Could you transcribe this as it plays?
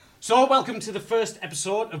So, welcome to the first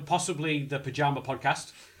episode of possibly the Pajama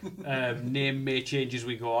Podcast. Name may change as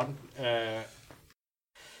we go on.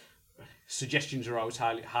 Suggestions are always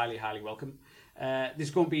highly welcome. This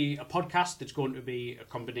is going to be a podcast that's going to be a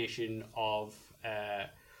combination of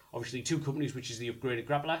obviously two companies, which is the Upgraded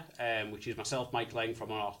Grappler, which is myself, Mike Lang from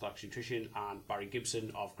Unorthodox Nutrition, and Barry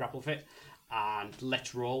Gibson of GrappleFit, and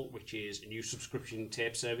Let's Roll, which is a new subscription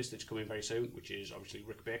tape service that's coming very soon, which is obviously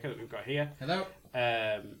Rick Baker that we've got here. Hello.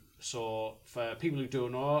 So for people who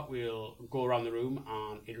don't know, we'll go around the room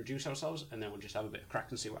and introduce ourselves, and then we'll just have a bit of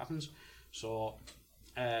crack and see what happens. So,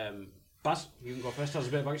 Baz, you can go first. Tell us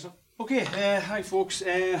a bit about yourself. Okay, hi folks.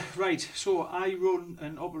 Right, so I run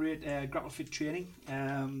and operate GrappleFit training,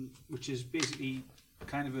 which is basically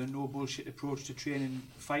kind of a no bullshit approach to training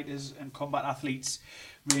fighters and combat athletes,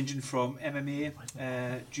 ranging from MMA,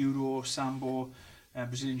 judo, sambo,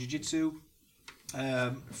 Brazilian jiu-jitsu.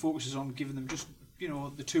 Focuses on giving them just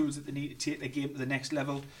the tools that they need to take their game to the next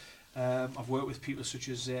level. I've worked with people such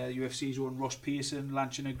as UFC's own Ross Pearson,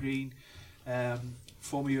 Lanchina Green,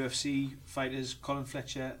 former UFC fighters Colin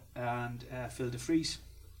Fletcher and Phil DeFries,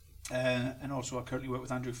 and also I currently work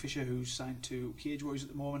with Andrew Fisher, who's signed to Cage Warriors at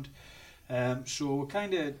the moment. So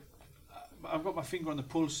we're I've got my finger on the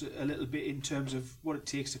pulse a little bit in terms of what it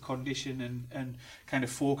takes to condition and kind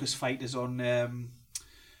of focus fighters on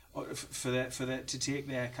to take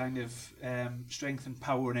their kind of strength and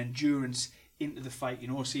power and endurance into the fight.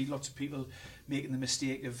 See lots of people making the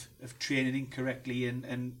mistake of training incorrectly,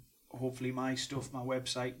 and hopefully my stuff, my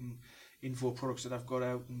website and info products that I've got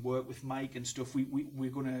out and work with Mike and stuff, we're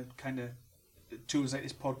going to kind of, tools like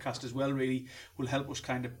this podcast as well really will help us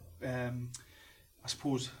kind of I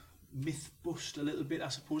suppose myth bust a little bit,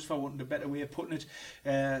 if I wanted a better way of putting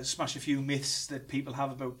it, smash a few myths that people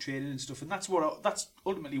have about training and stuff, and that's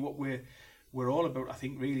ultimately what we're all about, I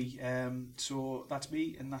think, really. So that's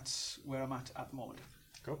me, and that's where I'm at the moment.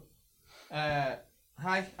 Cool. Hi,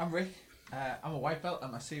 I'm Rick. I'm a white belt,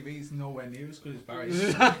 and my CV is nowhere near as good as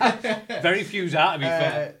Barry's. Very few's out, to be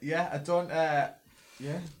fair. Yeah, I don't.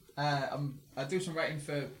 I do some writing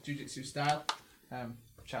for Jiu-Jitsu Style.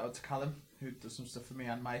 Shout out to Callum, who does some stuff for me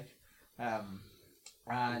and Mike. And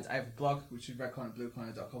I have a blog, which is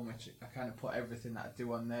redcornerbluecorner.com, which I kind of put everything that I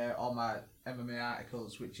do on there, all my MMA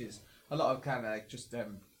articles, which is a lot of kind of like just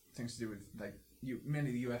things to do with like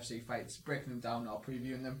mainly the UFC fights, breaking them down or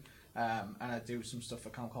previewing them. And I do some stuff for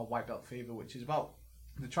a channel called White Belt Fever, which is about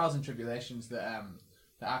the trials and tribulations that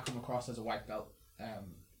I come across as a white belt.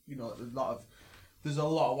 There's a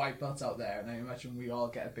lot of white belts out there, and I imagine we all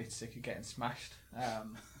get a bit sick of getting smashed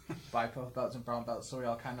by purple belts and brown belts, so we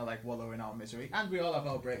all kind of like wallow in our misery, and we all have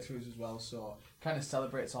our breakthroughs as well, so kind of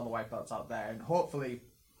celebrates all the white belts out there, and hopefully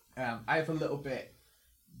I have a little bit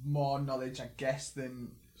more knowledge, I guess,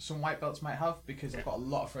 than some white belts might have, because I've got a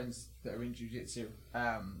lot of friends that are in jiu-jitsu,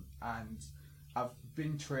 and I've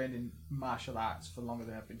been training martial arts for longer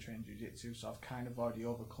than I've been training jiu-jitsu, so I've kind of already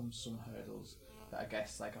overcome some hurdles that I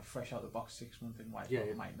guess like a fresh out the box 6 month in white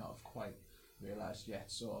belt might not have quite realised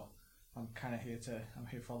yet. So I'm kind of here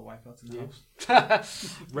for all the white belts in the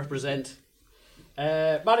house. Represent.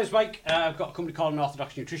 My name's Mike. I've got a company called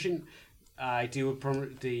Unorthodox Nutrition. I deal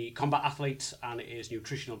with the combat athletes, and it is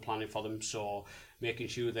nutritional planning for them. So making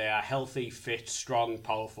sure they are healthy, fit, strong,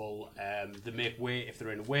 powerful. They make weight if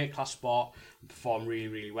they're in a weight class sport, perform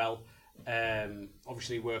really well.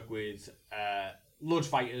 Obviously work with loads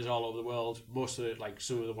of fighters all over the world, most of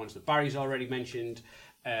some of the ones that Barry's already mentioned,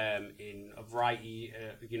 in a variety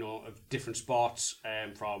of different sports,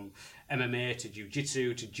 from MMA to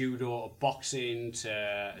jiu-jitsu to judo to boxing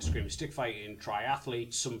to scream and stick fighting,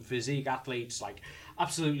 triathletes, some physique athletes, like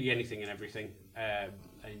absolutely anything and everything,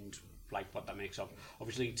 and like what that makes up.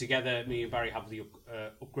 Obviously together me and Barry have the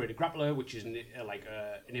Upgraded Grappler, which is an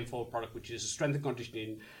info product, which is a strength and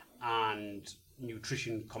conditioning and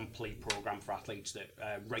nutrition complete program for athletes that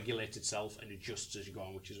regulates itself and adjusts as you go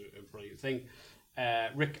on, which is a brilliant thing.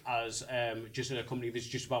 Rick has just a company that's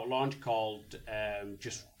just about to launch called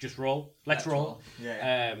Just Roll, Let's Roll,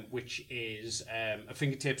 which is a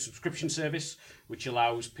fingertip subscription service which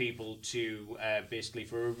allows people to basically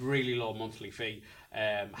for a really low monthly fee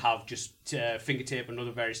have just fingertip and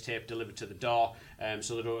other various tape delivered to the door,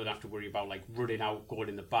 so they don't have to worry about like running out, going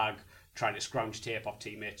in the bag, trying to scrounge tape off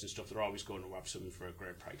teammates and stuff. They're always going to have something for a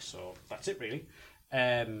great price. So that's it really.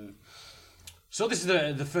 So this is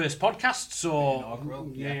the first podcast. So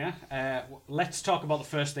let's talk about the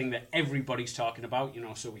first thing that everybody's talking about.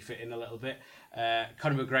 So we fit in a little bit.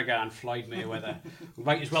 Conor McGregor and Floyd Mayweather. We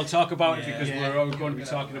might as well talk about it because we're always going to be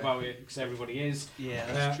talking about it because everybody is. Yeah,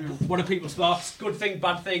 that's true. What are people's thoughts? Good thing,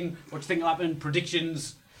 bad thing? What do you think will happen?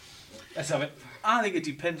 Predictions? Let's have it. I think it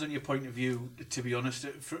depends on your point of view, to be honest,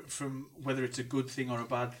 from whether it's a good thing or a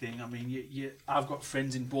bad thing. I mean, I've got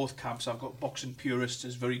friends in both camps. I've got boxing purists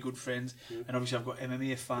as very good friends, and obviously I've got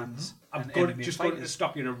MMA fans. I've got just going to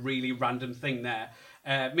stop you in a really random thing there.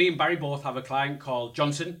 Me and Barry both have a client called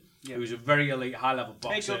Johnson, who's a very elite, high-level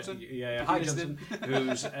boxer. Hey, Johnson. Yeah, hi, Johnson,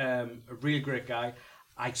 who's a really great guy.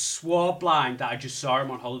 I swore blind that I just saw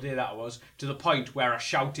him on holiday, that I was, to the point where I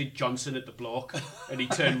shouted Johnson at the bloke, and he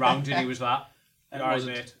turned round and he was like, "You alright,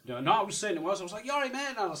 mate?" No, I was saying it was. I was like, "You alright, mate?"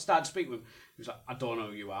 And I started speaking with him. He was like, "I don't know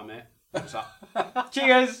who you are, mate." I was like,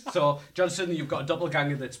 "Cheers!" So, Johnson, you've got a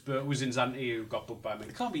doppelganger was in Zante who got booked by me.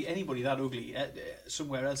 There can't be anybody that ugly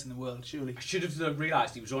somewhere else in the world, surely. I should have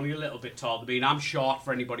realised he was only a little bit taller than me, and I'm short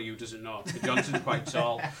for anybody who doesn't know. Johnson's quite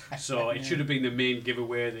tall, so it should have been the main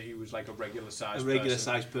giveaway that he was like a regular sized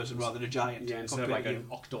person rather than a giant. Yeah, instead of like an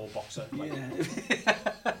octo boxer. Like.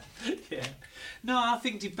 Yeah. Yeah. No, I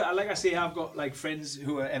think, like I say, I've got like friends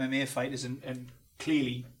who are MMA fighters and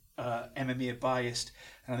clearly MMA biased,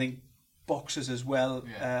 and I think boxers as well.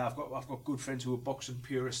 Yeah. I've got good friends who are boxing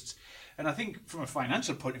purists, and I think from a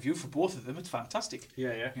financial point of view, for both of them, it's fantastic.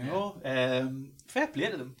 Yeah. You know, fair play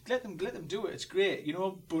to them. Let them do it. It's great. You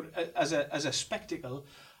know, but as a spectacle,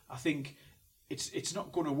 I think it's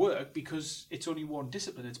not going to work because it's only one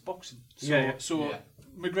discipline. It's boxing. So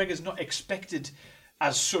McGregor's not expected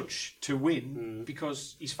as such to win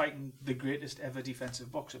because he's fighting the greatest ever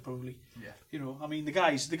defensive boxer, probably. Yeah. You know, I mean, the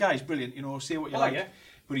guy's brilliant. You know, say what you like. Yeah.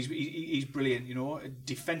 But he's brilliant, you know.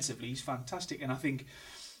 Defensively, he's fantastic, and I think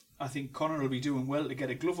Conor will be doing well to get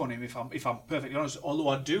a glove on him. If I'm perfectly honest, although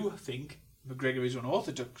I do think McGregor is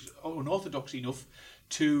unorthodox enough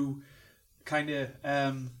to kind of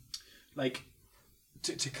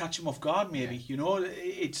to catch him off guard. Maybe you know,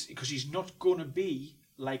 it's because he's not going to be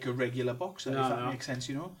like a regular boxer. If that makes sense,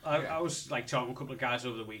 you know. I was like talking to a couple of guys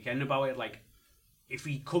over the weekend about it, like. If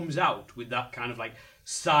he comes out with that kind of like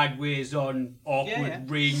sideways on, awkward,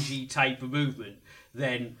 rangy type of movement,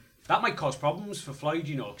 then that might cause problems for Floyd,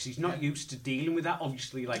 you know, because he's not used to dealing with that.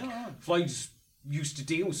 Obviously, like Floyd's used to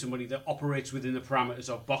dealing with somebody that operates within the parameters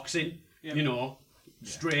of boxing, you know,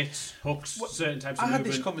 straights, hooks, certain types of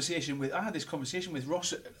movement. I had this conversation with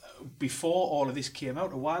Ross before all of this came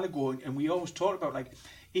out a while ago, and we always talked about like,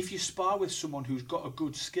 if you spar with someone who's got a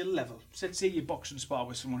good skill level, let's say you box and spar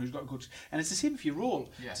with someone who's got a good, and it's the same if you roll,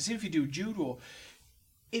 it's the same if you do judo.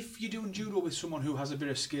 If you're doing judo with someone who has a bit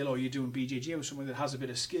of skill, or you're doing BJJ with someone that has a bit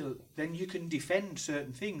of skill, then you can defend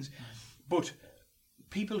certain things. But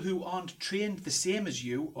people who aren't trained the same as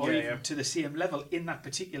you, or even to the same level in that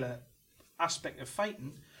particular aspect of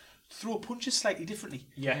fighting, throw punches slightly differently.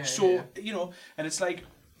 You know, and it's like,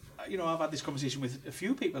 you know, I've had this conversation with a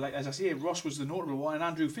few people. Like, as I say, Ross was the notable one, and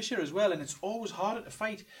Andrew Fisher as well. And it's always harder to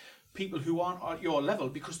fight people who aren't at your level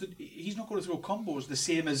because he's not going to throw combos the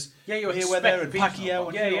same as Mayweather and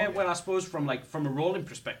Pacquiao. Well, I suppose from a rolling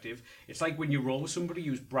perspective, it's like when you roll with somebody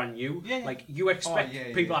who's brand new. Like you expect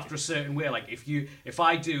people after a certain way. Like if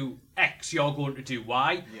I do X, you're going to do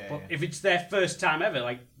Y. But if it's their first time ever,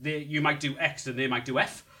 like you might do X and they might do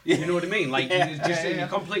F. You know what I mean? Like, you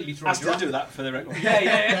completely throw it. I still do that for the record.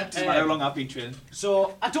 Doesn't matter how long I've been training.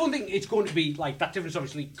 So, I don't think it's going to be like that difference.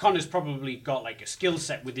 Obviously, Conor's probably got like a skill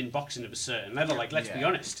set within boxing of a certain level. Like, let's be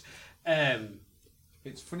honest.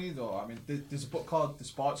 It's funny though. I mean, there's a book called The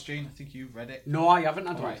Sports Gene. I think you've read it. No, I haven't.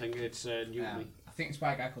 I don't think it's new to me. I think it's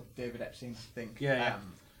by a guy called David Epstein. I think. But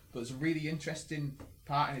there's a really interesting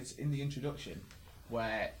part, and it's in the introduction,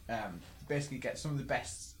 where basically get some of the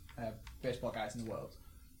best baseball guys in the world.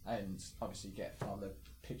 And obviously get all the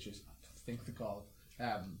pitchers, I think they're called,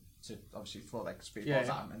 to obviously throw like speedballs at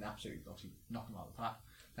them and absolutely obviously knock them out of the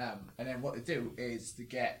park. And then what they do is they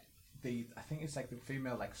get I think it's like the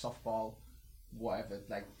female like softball, whatever,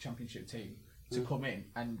 like championship team to come in,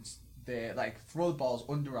 and they like throw the balls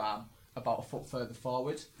underarm about a foot further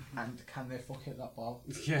forward, and can they fuck hit that ball?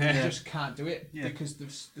 They just can't do it because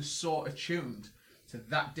they're so attuned to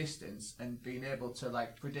that distance and being able to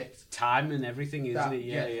like predict time and everything, isn't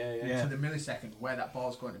it? To the millisecond where that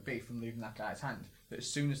ball's going to be from leaving that guy's hand. That as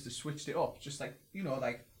soon as they switched it up, just like, you know,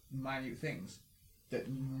 like minute things, that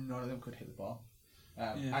none of them could hit the ball.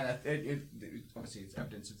 And it obviously it's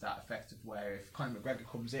evidence of that effect of where if Conor McGregor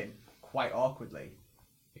comes in quite awkwardly,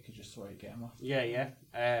 it could just throw your game off.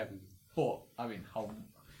 But I mean, how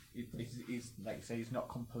he's like you say, he's not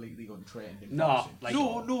completely untrained in boxing.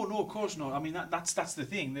 No, of course not. I mean, that's the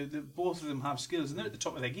thing. Both of them have skills, and they're at the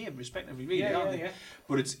top of their game, respectively, really, aren't they?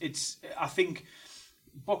 But it's. I think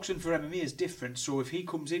boxing for MMA is different. So if he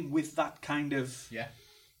comes in with that kind of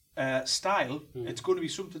style, it's going to be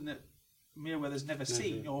something that Mayweather's never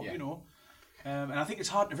seen, or you know. And I think it's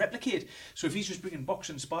hard to replicate. So if he's just bringing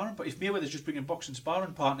boxing sparring, but if Mayweather's just bringing boxing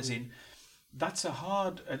sparring partners in, it's a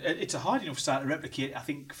hard enough style to replicate. I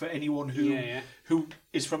think for anyone who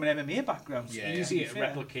is from an MMA background, it's easier to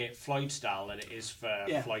replicate Floyd's style than it is for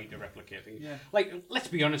Floyd to replicate things. Yeah. Like, let's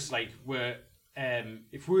be honest. Like, we're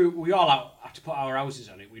if we all had to put our houses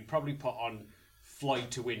on it, we'd probably put on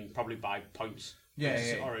Floyd to win, probably by points.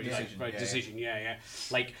 Decision.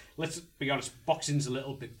 Like, let's be honest, boxing's a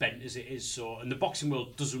little bit bent as it is, so, and the boxing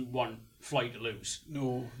world doesn't want Floyd to lose.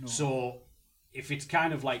 No. So if it's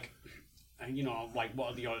kind of like, you know, like,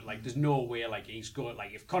 what are the odds? Like, there's no way, like, he's going,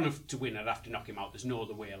 like, if Conor to win, I'd have to knock him out. There's no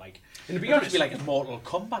other way, like, and to be honest, it'd be like a Mortal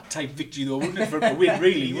Kombat type victory, though, wouldn't it, for him to win,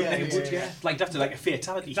 really? Wouldn't it? Would, yeah. Like, you'd have to, like, a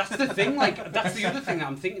fatality. That's the thing, like, that's the other thing that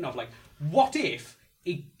I'm thinking of, like, what if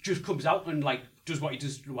he just comes out and, like, does what he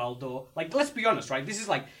does well, though? Like, let's be honest, right? This is,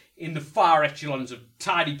 like, in the far echelons of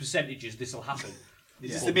tiny percentages this will happen.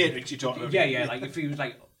 This is the Matrix you're talking about. Yeah, like, if he was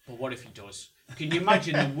like, but what if he does? Can you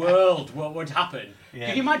imagine the world, what would happen? Yeah.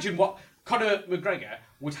 Can you imagine what Conor McGregor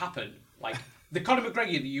would happen? Like, the Conor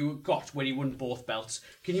McGregor that you got when he won both belts.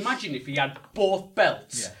 Can you imagine if he had both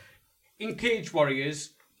belts in Cage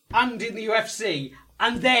Warriors and in the UFC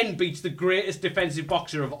and then beats the greatest defensive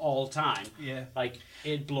boxer of all time? Yeah. Like,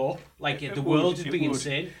 it'd blow up. Like, the world would be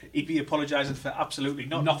insane. He'd be apologising for absolutely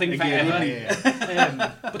nothing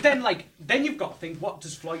forever. But then, like, then you've got to think, what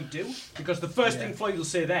does Floyd do? Because the first thing Floyd will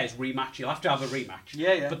say there is rematch. You'll have to have a rematch.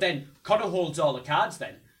 Yeah. But then Conor holds all the cards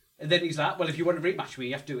then. And then he's like, well, if you want to rematch me,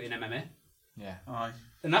 you have to do it in MMA. Yeah. Aye.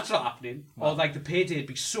 And that's not happening. Well, or, like, the payday would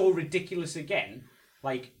be so ridiculous again.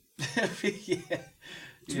 Like,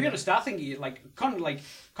 to be honest, I think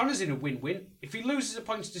Conor's in a win-win. If he loses a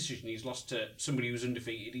points decision, he's lost to somebody who's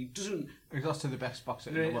undefeated. He's lost to the best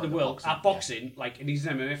boxer in the world at boxing. Like, and he's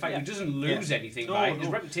an MMA fighter. He doesn't lose anything by it. His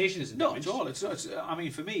reputation isn't damaged. Not at all. It's I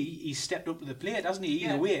mean, for me, he's stepped up to the plate, hasn't he?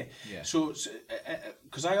 Either way. Yeah. So,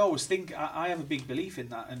 because I always think I have a big belief in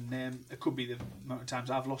that, and it could be the amount of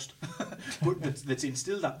times I've lost, but that's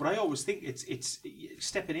instilled that. But I always think it's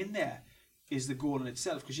stepping in there is the goal in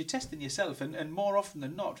itself, because you're testing yourself, and more often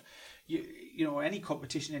than not, you know, any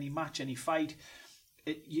competition, any match, any fight,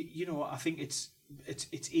 you know, I think it's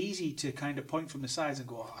easy to kind of point from the sides and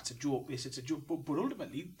go, oh, it's a joke, it's a joke, but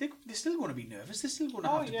ultimately they're still going to be nervous, they're still going to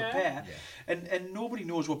have to prepare, and nobody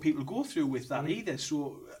knows what people go through with that either.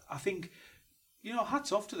 So I think, you know,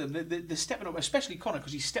 hats off to them. They're stepping up, especially Conor,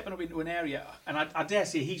 because he's stepping up into an area, and I dare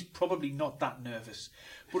say he's probably not that nervous,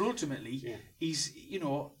 but ultimately he's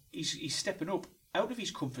stepping up out of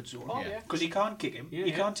his comfort zone, because he can't kick him,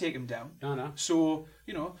 he can't take him down. No. So,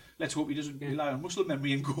 you know, let's hope he doesn't rely on muscle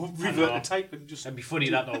memory and go revert to type and just. It'd be funny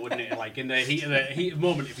that though, wouldn't it? Like, in the heat of the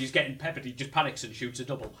moment, if he's getting peppered, he just panics and shoots a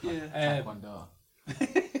double. Yeah.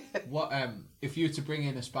 What if you were to bring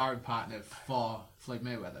in a sparring partner for Floyd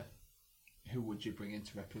Mayweather, who would you bring in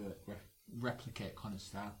to replicate Conor's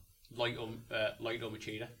style? Lighto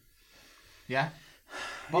Machida. Yeah.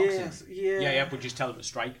 Boxing. Yeah, but just tell him to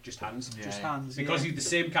strike, just hands. Hands. Because he's the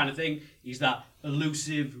same kind of thing. He's that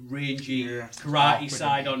elusive, rangy, karate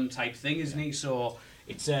side-on type thing, isn't he? So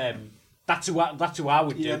it's that's who I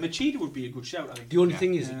would do. Yeah, Machida would be a good shout, I think. The only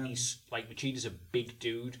thing is, he's like, Machida's a big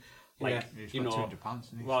dude. Like, you know, 200 pounds,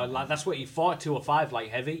 well, like, that's what he fought at 205, like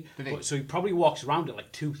heavy. So he probably walks around at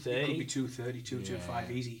like 230. It could be 230,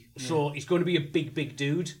 225, easy. So he's going to be a big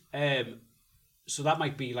dude. So that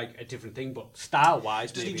might be like a different thing, but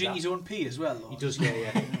style-wise, does he drink his own pee as well? Though? He does,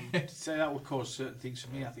 yeah. So that would cause certain things for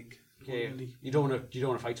me, I think. Yeah, you don't want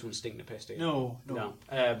to fight someone stinking the piss, do you? No.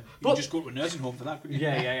 But you just go to a nursing home for that, couldn't you?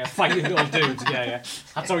 Yeah. Fighting little dudes, yeah.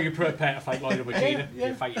 That's how you prepare to fight Lloyd Machida.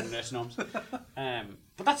 You're fighting in nursing homes.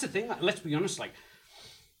 But that's the thing. Like, let's be honest. Like,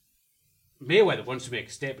 Mayweather wants to make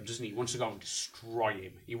a statement, doesn't he? He wants to go and destroy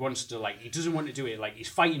him. He wants to, like, he doesn't want to do it. Like, he's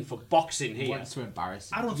fighting for boxing here. He wants to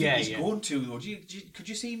embarrass him. I don't think he's going to, though. Could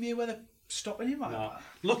you see Mayweather stopping him? No.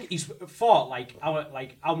 Look, he's fought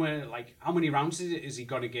how many rounds is he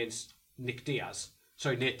gone against Nate Diaz,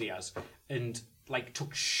 and like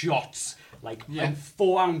took shots and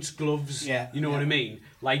 4-ounce gloves. You know what I mean?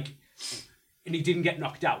 Like, and he didn't get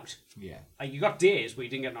knocked out. Yeah, like, you got days, but he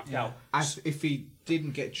didn't get knocked out. If he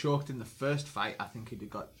didn't get choked in the first fight, I think he'd have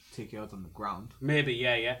got TKO'd on the ground. Maybe,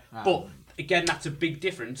 yeah. But again, that's a big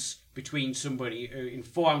difference between somebody in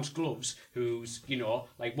 4-ounce gloves who's, you know,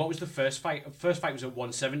 like, what was the first fight? First fight was at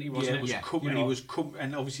 170, wasn't it?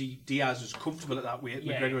 And obviously Diaz was comfortable at that weight.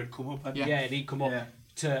 McGregor had come up. And he'd come up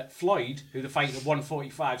to Floyd, who the fight at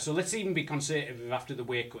 145. So let's even be conservative. After the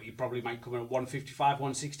weight cut, he probably might come in at 155,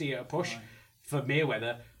 160 at a push. For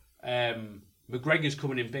Mayweather, McGregor's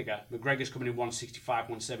coming in bigger. McGregor's coming in 165,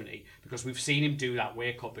 170 because we've seen him do that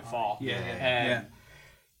weight cut before.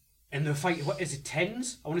 And the fight, what is it,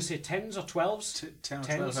 10s? I want to say 10s or 12s? 10 or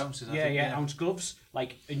 12 ounces, I yeah, think. Yeah, ounce gloves.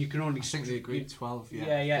 Like, and you can only... I think they agreed 12,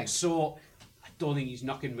 Yeah. So, I don't think he's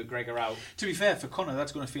knocking McGregor out. To be fair, for Conor,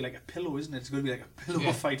 that's going to feel like a pillow, isn't it? It's going to be like a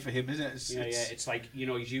pillow fight for him, isn't it? It's like,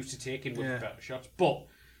 he's used to taking much better shots. But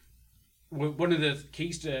one of the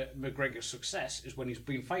keys to McGregor's success is when he's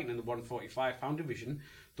been fighting in the 145-pound division,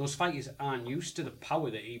 those fighters aren't used to the power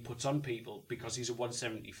that he puts on people because he's a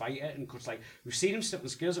 170 fighter. And because, like, we've seen him step the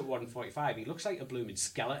scales at 145. He looks like a blooming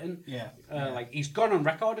skeleton. Like, he's gone on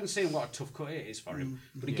record and saying what a tough cut it is for him.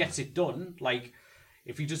 But he gets it done. Like,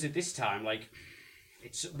 if he does it this time, like,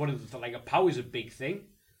 it's one of the... Like, a power's a big thing.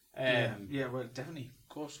 Well, definitely, of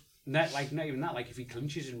course. Not even that. Like, if he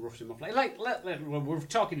clinches and roughs him up, we're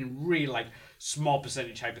talking in real, like, small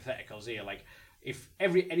percentage hypotheticals here. Like, if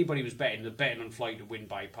anybody was betting, they're betting on Floyd to win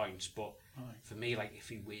by points. But for me, like, if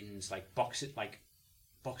he wins, like,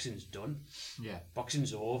 boxing's done. Yeah,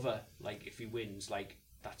 boxing's over. Like, if he wins, like,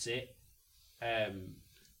 that's it.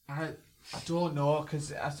 I don't know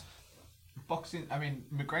because boxing. I mean,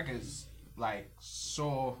 McGregor's like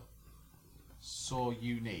so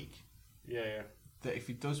unique. Yeah. That if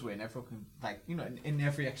he does win, everyone can, like, in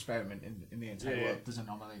every experiment in the entire world, there's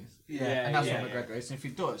anomalies. And that's what McGregor is. And if he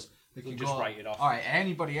does, they can just write it off. All right,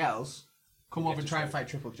 anybody else, come over and try and fight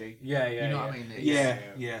Triple G. You know what I mean? Yeah,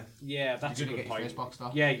 that's you're a gonna good get point. your face boxed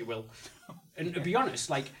off. Yeah, you will. And to be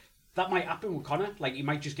honest, like, that might happen with Conor. Like, he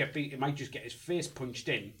might just get beat. He might just get his face punched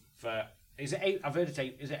in for... Is it 8? I've heard it's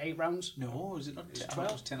 8. Is it 8 rounds? No, is it not 10?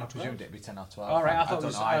 12? 10 or I 12. presumed it'd be 10 or 12. All right, I thought it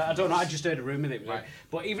was... I don't know. I just heard a rumour that it was... Right.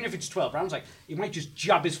 But even if it's 12 rounds, like, he might just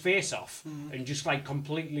jab his face off and just, like,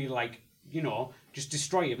 completely, like, just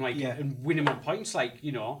destroy him, like, and win him on points, like,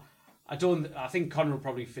 I think Conor will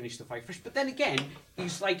probably finish the fight first. But then again,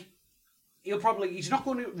 he's like... He's not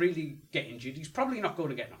going to really get injured. He's probably not going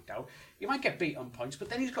to get knocked out. He might get beat on points, but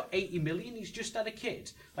then he's got 80 million. He's just had a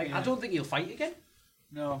kid. Like, I don't think he'll fight again.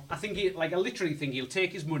 No. I literally think he'll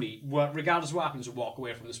take his money, regardless of what happens, and walk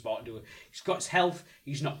away from the sport and do it. He's got his health.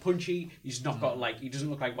 He's not punchy. He's not got, like, he doesn't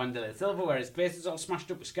look like Wanderlei Silva, where his face is all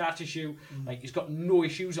smashed up with scar tissue. Like, he's got no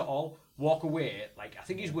issues at all. Walk away. Like, I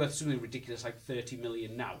think he's worth something ridiculous, like 30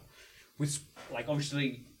 million now. With, like,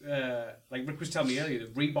 obviously, like Rick was telling me earlier,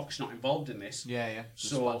 that Reebok's not involved in this. Yeah.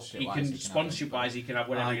 So sponsorship-wise, he can have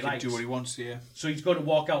whatever he likes. He can do what he wants, So he's going to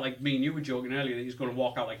walk out, like me and you were joking earlier, that he's going to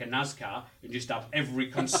walk out like a NASCAR and just have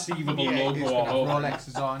every conceivable logo he's all over.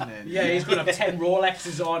 Rolexes on. And... Yeah, he's going to have 10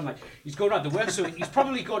 Rolexes on. Like, he's going to have the work. So he's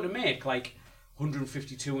probably going to make, like,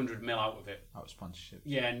 150, 200 mil out of it. Out of sponsorship.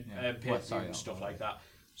 Yeah, and pay-per-view and stuff like that.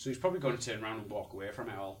 So he's probably going to turn around and walk away from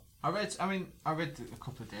it all. I read a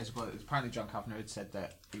couple of days ago, apparently John Kavanagh had said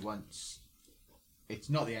that he wants, it's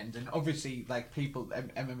not the end, and obviously, like, people,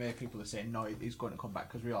 MMA people are saying, no, he's going to come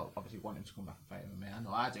back, because we all obviously want him to come back and fight MMA, I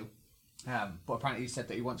know I do, but apparently he said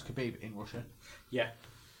that he wants Khabib in Russia. Yeah.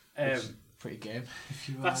 Pretty game. If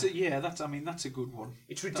you, that's a good one.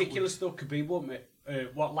 It's ridiculous, though. Khabib won't make,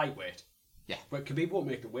 lightweight? Yeah. But Khabib won't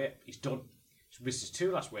make the weight, he's done. He's missed his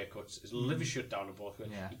 2 last weight cuts. His liver shut down on both ways.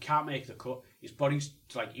 Yeah. He can't make the cut. His body's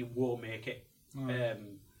like, he won't make it.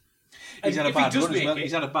 He's had a bad run as well.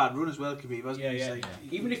 He's had a bad run as well, Khabib, hasn't he? Like,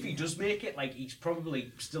 even if he does make it, like, he's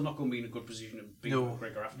probably still not going to be in a good position to beat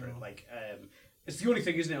McGregor after it. Like, it's the only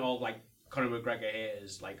thing, isn't it? All, like, Conor McGregor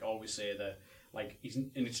haters, like, always say that, like,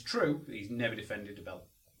 and it's true, he's never defended a belt.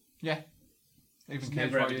 Yeah. Even he's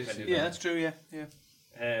never ever defended a belt. Yeah, that's true,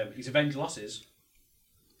 yeah. He's avenged losses.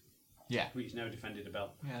 Yeah. But he's never defended a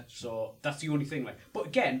belt. Yeah. So that's the only thing. Like, but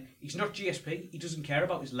again, he's not GSP. He doesn't care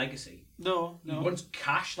about his legacy. No. He wants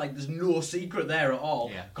cash. Like, there's no secret there at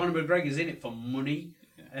all. Yeah. Conor McGregor's in it for money.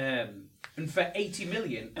 And for 80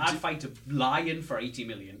 million, I'd fight a lion for 80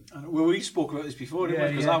 million. Well, we spoke about this before, didn't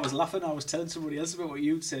we? Because I was laughing. I was telling somebody else about what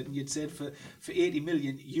you'd said, and you'd said for 80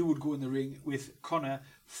 million, you would go in the ring with Conor,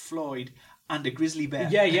 Floyd, and a grizzly bear.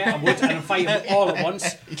 Yeah, I would, and I'd fight them all at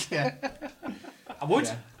once. Yeah. I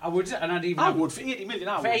would, and I'd even... I would, for 80 million,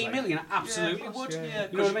 I would. For 80 million, I absolutely would. Yeah.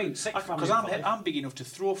 You know what I mean? Because I'm big enough to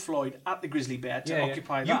throw Floyd at the grizzly bear to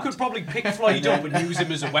occupy that. You could probably pick Floyd up and use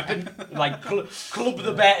him as a weapon. Like, club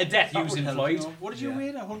the bear to death using Floyd. No. What did you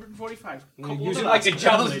weigh now? 145? Use it like a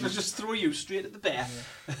javelin. Just throw you straight at the bear.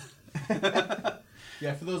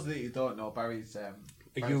 Yeah, for those that you don't know, Barry's... a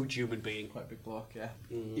huge human being. Quite a big bloke, yeah.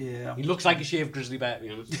 Yeah. He looks like a shaved grizzly bear, to be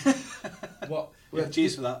honest.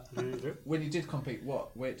 Cheers for that. When you did compete,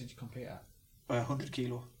 what weight did you compete at? 100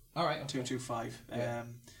 kilo. All right, okay. 225. Yeah.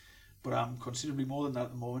 But I'm considerably more than that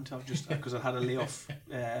at the moment. I've just because I had a layoff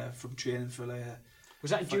from training for like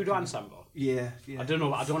Was that judo and sambo? Yeah. I don't know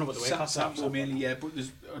what the weight class Sambo mainly, yeah, but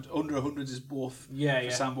there's under 100s is both. Yeah.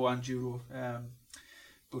 For sambo and judo.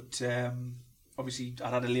 But obviously, I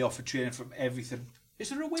had a lay off for training from everything. Is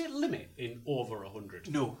there a weight limit in over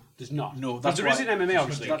 100? No. There's not. No, But there is in MMA,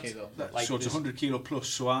 obviously. So it's 100 kilo plus.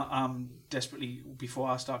 So I'm desperately, before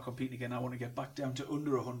I start competing again, I want to get back down to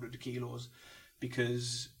under 100 kilos,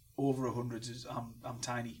 because over 100 is I'm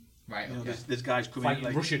tiny. Right. You know, Okay. there's guys coming Fighting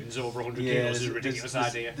like Russians over 100 kilos is a ridiculous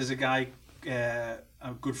idea. There's a guy, a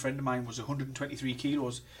good friend of mine was 123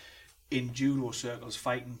 kilos in judo circles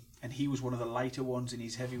fighting, and he was one of the lighter ones in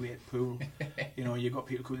his heavyweight pool. You know, you've got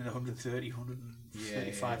people coming in 130,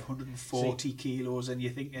 135, 140 kilos, and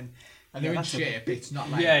you're thinking... And they're in shape, it's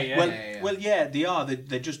not like... Well, they are.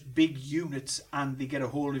 They're just big units, and they get a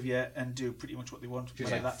hold of you and do pretty much what they want.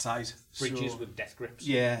 Just like that size. Fridges with death grips.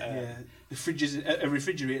 Yeah. The fridge is a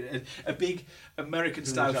refrigerator, a big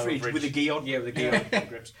American-style fridge with a gi on. Yeah, with a gi on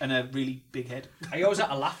grips. And a really big head. I always had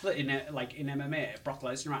to laugh that in MMA, Brock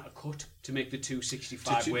Lesnar had to cut to make the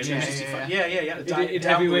 265 weight limit. Yeah. In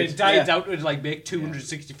heavyweight, died out to like make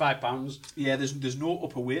 265 pounds. Yeah, there's no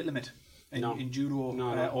upper weight limit in judo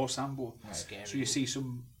or sambo. That's scary. So you see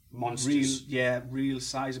some monsters. real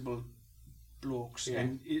sizable blokes, Yeah.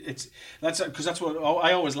 and that's what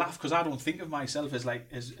I always laugh, because I don't think of myself as like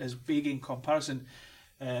as big in comparison.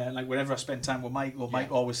 Like whenever I spend time with Mike,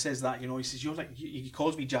 Mike always says that, you know, he says, you're like, he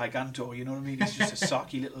calls me Giganto, you know what I mean? He's just a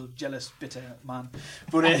sarky little jealous bitter man.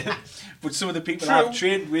 But some of the people I've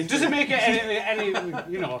trained with doesn't make it any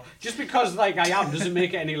you know, just because like I am doesn't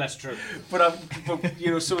make it any less true. But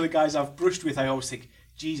you know, some of the guys I've brushed with, I always think,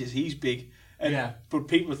 Jesus, he's big. But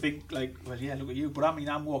people think like, well, yeah, look at you. But I mean,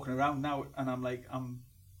 I'm walking around now and I'm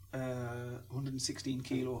 116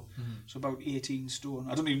 kilo, so about 18 stone.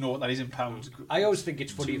 I don't even know what that is in pounds. I always think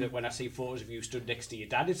it's funny that when I see photos of you stood next to your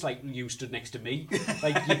dad, it's like you stood next to me.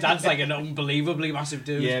 Like your dad's like an unbelievably massive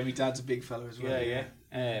dude. Yeah, my dad's a big fellow as well. Yeah.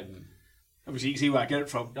 Obviously, you can see where I get it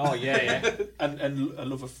from. Oh yeah. and a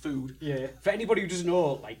love of food. Yeah. For anybody who doesn't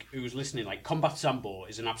know, like who's listening, like combat sambo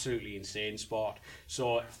is an absolutely insane sport.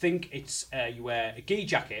 So think it's you wear a gi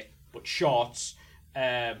jacket but shorts.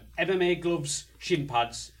 MMA gloves, shin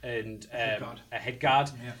pads, and a head guard.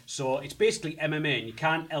 Yeah. So it's basically MMA, and you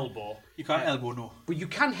can't elbow. You can't elbow, no. But you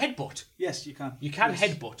can headbutt. Yes, you can. You can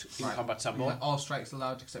headbutt in combat sambo. Like all strikes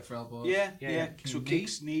allowed except for elbows. Yeah. So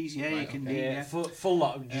kicks, knees, you can knee. Yeah, full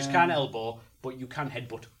lot. You just can't elbow, but you can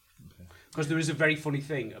headbutt. Because there is a very funny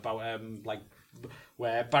thing about like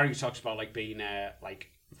where Barry talks about like being like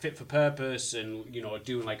fit for purpose and, you know,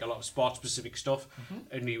 doing like a lot of sport specific stuff,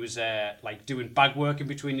 and he was like doing bag work in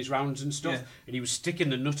between his rounds and stuff, and he was sticking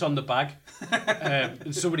the nut on the bag,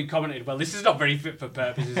 and somebody commented, well, this is not very fit for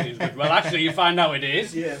purpose, is it? Well, actually you find out it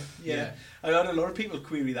is. Yeah. I had a lot of people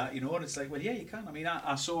query that, you know, and it's like, well, yeah, you can. I mean,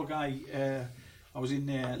 I saw a guy, I was in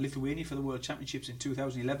Lithuania for the World Championships in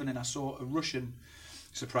 2011, and I saw a Russian,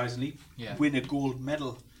 surprisingly, win a gold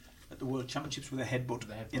medal at the World Championships with a headbutt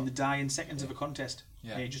in the dying seconds of a contest.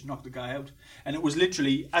 Yeah, he just knocked the guy out. And it was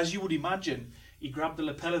literally, as you would imagine, he grabbed the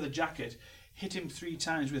lapel of the jacket, hit him 3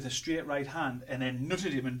 times with a straight right hand, and then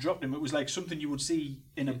nutted him and dropped him. It was like something you would see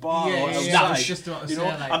in a bar or outside. You know?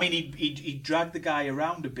 I mean, he dragged the guy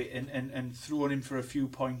around a bit and thrown him for a few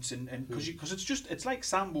points, and because it's like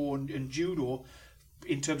sambo and judo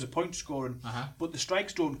in terms of point scoring, but the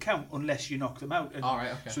strikes don't count unless you knock them out. And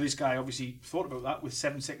so this guy obviously thought about that with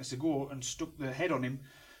 7 seconds to go and stuck the head on him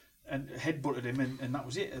and headbutted him, and that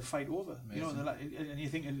was it. A fight over. Amazing. You know, like, and you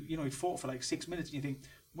think, you know, he fought for like 6 minutes, and you think,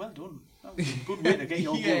 well done. That was a good way to get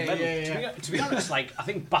your gold medal. To be honest, like I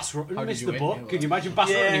think Bass Rutten missed the boat. Can you imagine Bass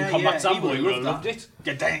Rutten in combat sambo? He would have loved it.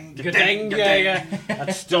 Gadang. Yeah.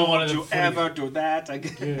 That's still one of the. Don't you ever do that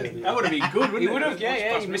again? That would have been good, wouldn't it? He would have.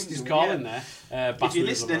 Yeah. He missed his call in there. If you're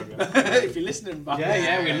listening, Bass.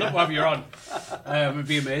 Yeah. We'd love to have you on. It'd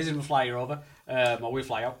be amazing. We'll fly you over, or we'll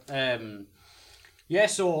fly out. Yeah.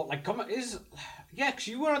 So like, because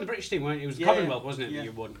you were on the British team, weren't you? It was the Commonwealth, wasn't it, that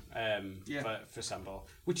you won for sambo,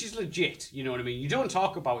 which is legit. You know what I mean? You don't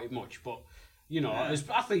talk about it much, but you know, as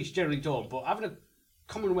athletes generally don't. But having a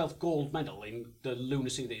Commonwealth gold medal in the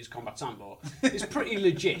lunacy that is combat sambo is pretty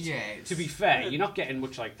legit. To be fair, you're not getting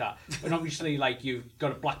much like that. And obviously, like you've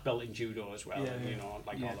got a black belt in judo as well, and you know,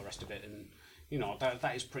 like all the rest of it, and you know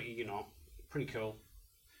that is pretty, you know, pretty cool.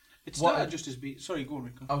 It's not just as big. Sorry, go on,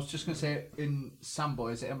 Rick. I was just going to say, in sambo,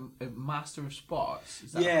 is it a master of sports?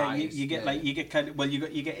 Is that you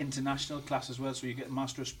get international class as well. So you get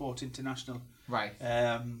master of sport international, right?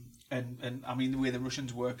 And I mean the way the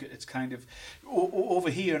Russians work, it's kind of over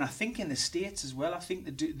here, and I think in the States as well. I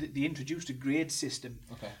think they introduced a grade system,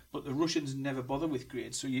 but the Russians never bother with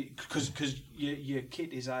grades. So because your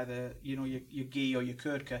kit is either your gi or your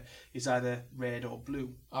kurtka is either red or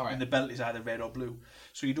blue, and the belt is either red or blue.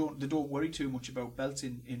 So they don't worry too much about belts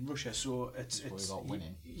in Russia. So it's about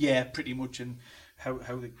winning. Yeah, pretty much, and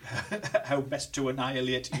how best to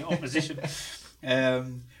annihilate your opposition.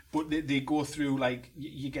 But they go through, like,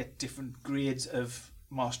 you get different grades of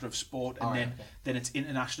Master of Sport, and then it's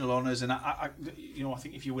international honours. And I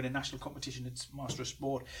think if you win a national competition, it's Master of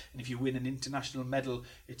Sport, and if you win an international medal,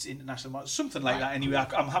 it's international, something like that. Anyway,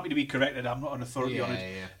 I'm happy to be corrected. I'm not an authority on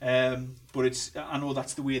it. But I know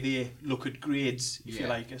that's the way they look at grades, if you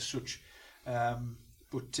like, as such.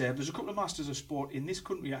 But there's a couple of Masters of Sport in this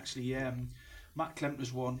country actually. Matt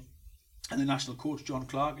Klemper's one, and the national coach John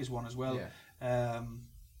Clark is one as well.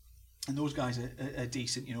 And those guys are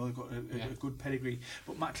decent, they've got a good pedigree.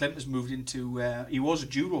 But Matt Klemper's moved into he was a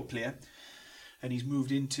judo player, and he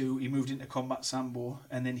moved into combat sambo,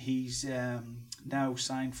 and then he's now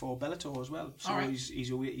signed for Bellator as well. So he's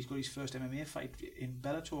got his first MMA fight in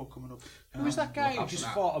Bellator coming up. Who was that guy who just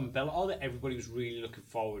fought on Bellator that everybody was really looking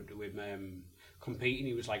forward to him competing?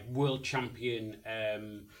 He was like world champion.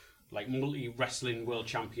 Like multi-wrestling world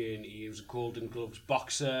champion. He was a Golden Gloves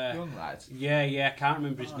boxer. Young lad. Yeah, I can't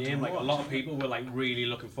remember his name. Like, a lot of people were like really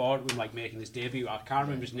looking forward to him like making his debut. I can't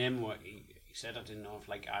remember his name. What he said, I didn't know if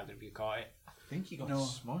like either of you caught it. I think he got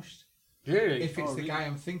smushed. Really? If it's the guy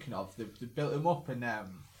I'm thinking of, they built him up, and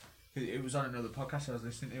it was on another podcast I was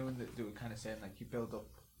listening to, and they were kind of saying like you build up,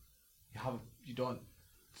 you don't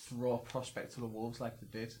throw a prospect to the wolves like they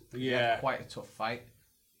did. You have quite a tough fight.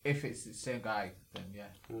 If it's the same guy, then yeah.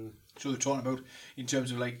 So they're talking about in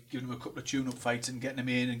terms of like giving them a couple of tune-up fights and getting them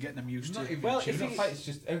in and getting them used Not to. even tune-up fights,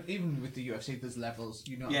 just even with the UFC, there's levels.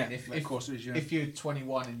 You know what I mean? Of course there is. Yeah. If you're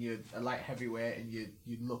 21 and you're a light heavyweight and you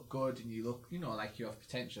look good and you look, like you have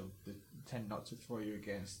potential, they tend not to throw you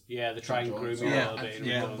against. Yeah, they try and groom you a little bit.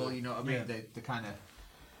 You know what I mean? They kind of,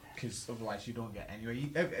 because otherwise you don't get anywhere.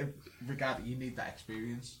 Regardless, you need that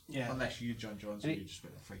experience. Yeah. Unless you're John Jones and you're just a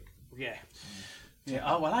bit of a freak. Yeah. Yeah.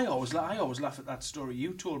 Oh, well, I always laugh at that story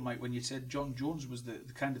you told, Mike, when you said John Jones was the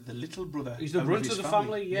kind of the little brother. He's the brunt of the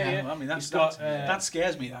family. Yeah. Well, I mean, that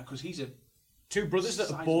scares me, that, because he's a two brothers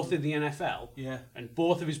that are both in the NFL. Yeah. And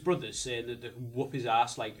both of his brothers saying that they can whoop his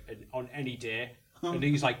ass like on any day. And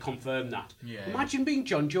he's like confirmed that. Yeah. Imagine being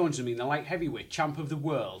John Jones, the light heavyweight champ of the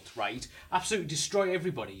world, right? Absolutely destroy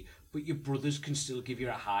everybody, but your brothers can still give you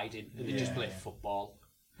a hiding, and they just play football.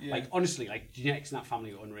 Yeah. Like, honestly, like, genetics in that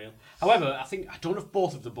family are unreal. However, I don't know if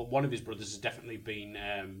both of them, but one of his brothers has definitely been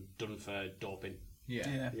done for doping.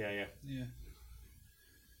 Yeah.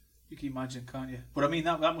 You can imagine, can't you? But I mean,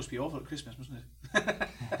 that must be awful at Christmas, mustn't it?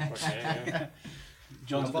 Yeah.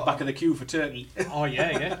 John's at the back of the queue for turkey. Oh,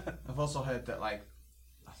 yeah. I've also heard that, like,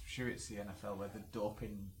 I'm sure it's the NFL where the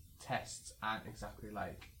doping tests aren't exactly,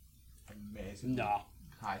 like, amazing. No.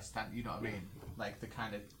 High stand, you know what I mean? Like, they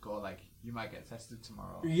kind of go, like, you might get tested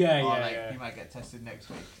tomorrow. Yeah. You might get tested next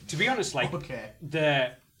week. To be honest, like,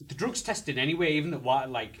 the drugs tested anyway, even the the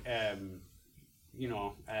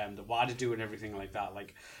WADA do and everything like that,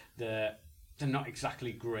 like, they're not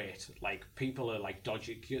exactly great. Like, people are, like,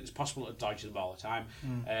 dodgy. It's possible to dodge them all the time.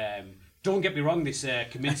 Don't get me wrong, this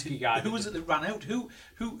Kaminsky guy... Who was it that ran out? Who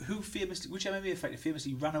famously... Which MMA fighter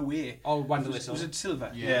famously ran away? Oh, Wanderlei Silva. Was it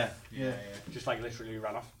Silva? Yeah. Just, like, literally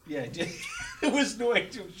ran off. Yeah, it was no...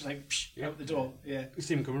 It was just like, out the door. Yeah. You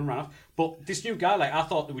see him coming and ran off. But this new guy, like, I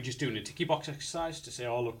thought they were just doing a ticky box exercise to say,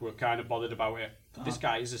 oh, look, we're kind of bothered about it. But this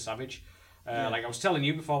guy is a savage. Like I was telling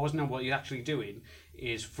you before, wasn't it? What he's actually doing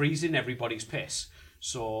is freezing everybody's piss.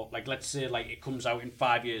 So, like, let's say, like, it comes out in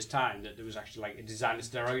 5 years' time that there was actually, like, a designer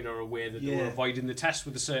steroid or a way that they were avoiding the test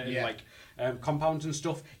with a certain, compounds and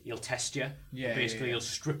stuff. He'll test you. Basically, he'll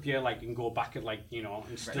strip you, like, and go back and, like,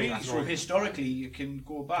 and still... Really? So, historically, you can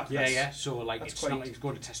go back? So, like, it's not like he's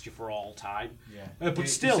going to test you for all time. But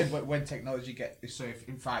still... when technology gets... So, if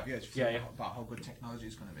in 5 years, if you think about how good technology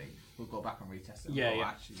is going to be, we'll go back and retest it.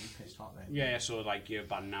 Actually, you pissed hot then. So, like, you're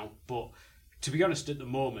banned now. But, to be honest, at the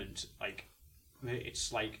moment, like...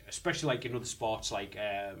 It's like, especially like in other sports like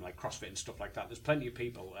CrossFit and stuff like that, there's plenty of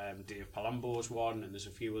people, Dave Palambo's one, and there's a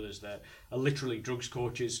few others that are literally drugs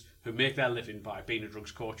coaches who make their living by being a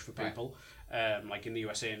drugs coach for people, like in the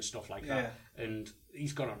USA and stuff like that. And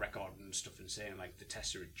he's got a record and stuff and saying like the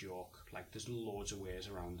tests are a joke, like there's loads of ways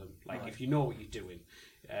around them. Like if you know what you're doing,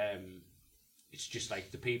 it's just like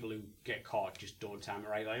the people who get caught just don't time it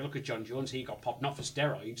right. Like look at John Jones, he got popped not for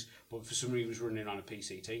steroids, but for some reason he was running on a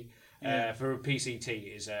PCT. For a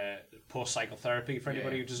PCT is post-cycle therapy for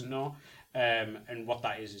anybody who doesn't know. And what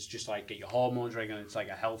that is just like get your hormones regular. It's like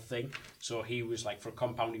a health thing. So he was like, for a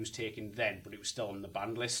compound he was taking then, but it was still on the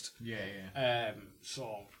banned list.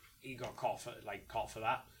 So he got caught for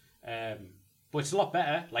that. But it's a lot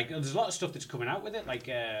better. Like, there's a lot of stuff that's coming out with it. Like,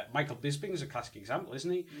 Michael Bisping is a classic example, isn't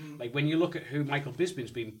he? Like, when you look at who Michael Bisping's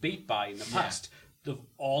been beat by in the past, they've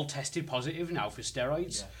all tested positive now for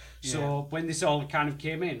steroids. So when this all kind of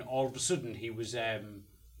came in, all of a sudden he was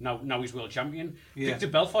now he's world champion. Victor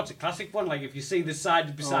Belfort's a classic one. Like, if you see the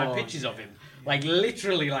side by side pictures of him, like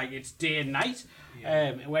literally, like it's day and night.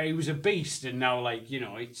 Where he was a beast, and now, like, you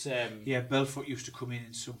know, it's Belfort used to come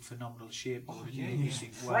in some phenomenal shape. You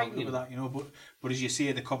think, wow, look at that, you know. But as you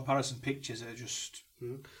say, the comparison pictures are just.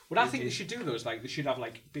 What I think they should do though is like they should have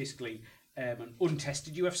like basically an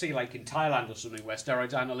untested UFC, like in Thailand or something, where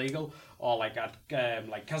steroids aren't illegal, or like at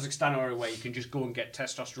like Kazakhstan or where you can just go and get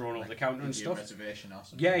testosterone over the counter and stuff. Reservation or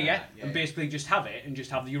something. And basically just have it and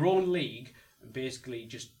just have your own league, and basically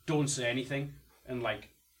just don't say anything, and like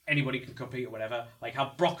anybody can compete or whatever. Like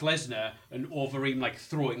have Brock Lesnar and Overeem like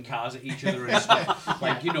throwing cars at each other and stuff.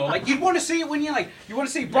 Like, you know, like you'd want to see it when you want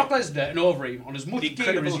to see Brock Lesnar and Overeem on as much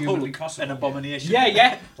gear as humanly possible. An abomination.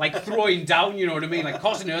 Like throwing down, you know what I mean? Like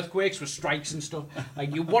causing earthquakes with strikes and stuff.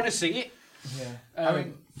 Like you want to see it. I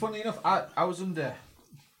mean, funnily enough, I was under,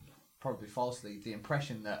 probably falsely, the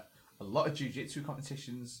impression that a lot of jiu-jitsu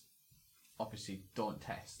competitions obviously don't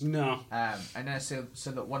test. No. And then I said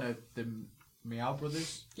that one of the Meow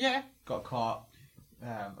brothers got caught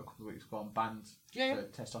a couple of weeks ago and banned for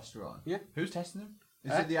testosterone. Who's testing them?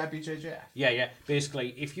 Is it the IBJJF? Basically,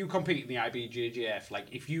 if you compete in the IBJJF, like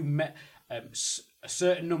if you met a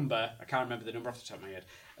certain number, I can't remember the number off the top of my head,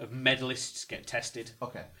 of medalists get tested.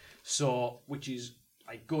 Okay. So, which is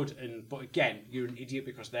like good, but again, you're an idiot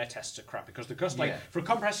because their tests are crap, because the cost, like for a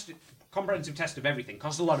comprehensive test of everything,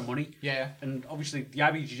 costs a lot of money. And obviously the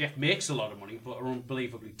IBJJF makes a lot of money, but are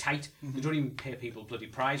unbelievably tight. They don't even pay people bloody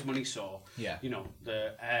prize money, so you know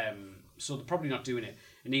so they're probably not doing it.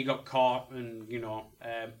 And he got caught, and you know,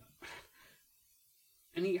 and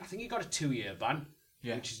I think he got a 2-year ban.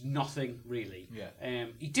 Which is nothing really.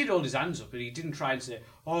 He did hold his hands up, but he didn't try and say,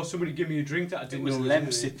 "Oh, somebody give me a drink that I didn't." It was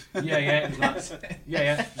Lemsip. It was like,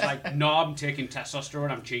 It's like, no, I'm taking testosterone,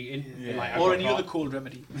 I'm cheating. And like, or any other cold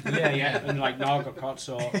remedy. And like, no, I got caught.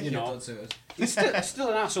 So you know, he's still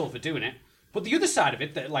an asshole for doing it. But the other side of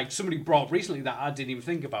it, that like somebody brought up recently that I didn't even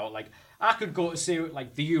think about, like I could go to see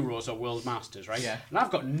like the Euros or World Masters, right? And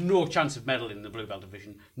I've got no chance of medaling in the blue belt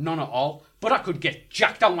division, none at all. But I could get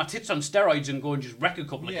jacked out my tits on steroids and go and just wreck a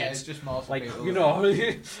couple of kids. It's just more like people, you know,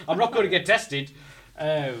 I'm not going to get tested.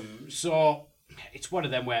 So it's one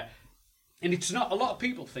of them where, and it's not. A lot of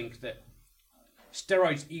people think that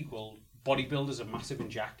steroids equal bodybuilders are massive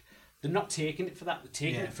and jacked. They're not taking it for that. They're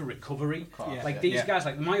taking it for recovery. Like these guys,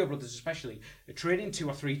 like the Mayo brothers especially, are training 2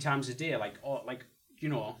 or 3 times a day. Like, or like you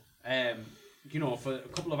know, for a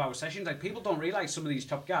couple of hour sessions. Like people don't realize some of these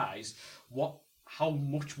top guys how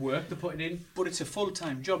much work they're putting in. But it's a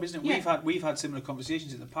full-time job, isn't it? We've had similar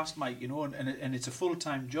conversations in the past, Mike. You know, and it's a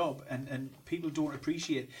full-time job, and people don't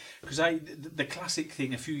appreciate, because the classic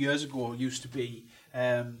thing a few years ago used to be,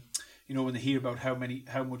 you know, when they hear about how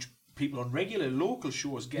much people on regular local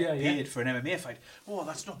shows get paid for an MMA fight. Oh,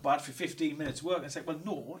 that's not bad for 15 minutes work. It's like, well,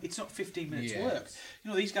 no, it's not 15 minutes work. You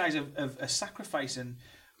know, these guys are sacrificing,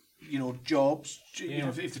 you know, jobs. You know,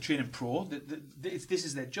 if they're training pro, this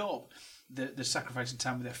is their job. They're sacrificing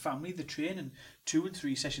time with their family. They're training 2 and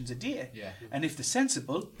 3 sessions a day. And if they're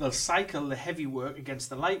sensible, they'll cycle the heavy work against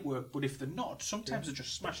the light work. But if they're not, sometimes they're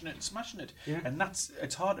just smashing it. And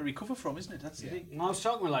it's hard to recover from, isn't it? That's the thing. I was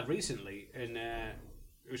talking with a lad recently, and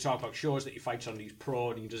we were talking about shows that he fights on. He's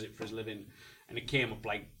pro and he does it for his living. And it came up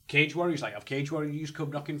like Cage Warriors. Like, have Cage Warriors come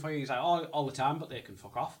knocking for you? He's like, all the time, but they can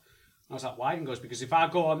fuck off. I was like, why? And he goes, because if I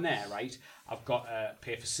go on there, right, I've got to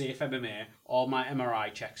pay for safe MMA, all my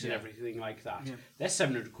MRI checks and everything like that. They're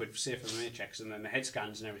 £700 for safe MMA checks and then the head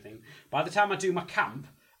scans and everything. By the time I do my camp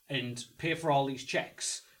and pay for all these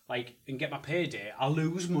checks, like, and get my payday, I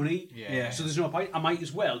lose money. So there's no point. I might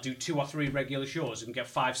as well do 2 or 3 regular shows and get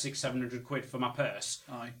 500, 600, £700 for my purse.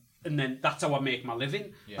 And then that's how I make my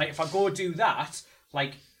living. Like, if I go do that,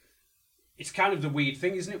 like, it's kind of the weird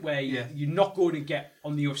thing, isn't it? Where you're not going to get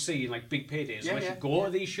on the UFC in like big paydays unless you go to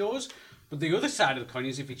these shows. But the other side of the coin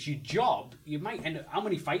is if it's your job, you might end up, how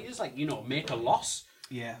many fighters, like, you know, make a loss?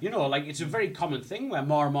 You know, like, it's a very common thing where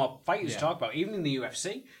more and more fighters talk about, even in the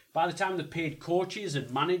UFC, by the time they've paid coaches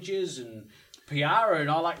and managers and PR and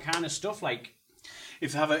all that kind of stuff, like,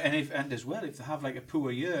 if they have if they have like a poor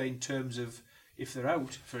year in terms of if they're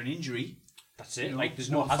out for an injury, That's it. You know, like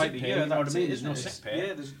there's no one fight hazard a pay. year, You know what I that's mean? it, There's no isn't it? sick pay.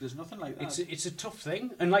 Yeah, there's nothing like that. It's a tough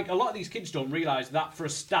thing, and like a lot of these kids don't realise that for a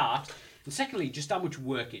start, and secondly, just how much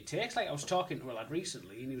work it takes. Like I was talking to a lad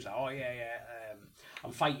recently, and he was like, "Oh yeah,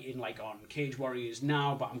 I'm fighting like on Cage Warriors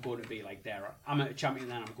now, but I'm going to be like their amateur champion.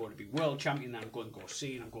 Then I'm going to be world champion. Then I'm going to go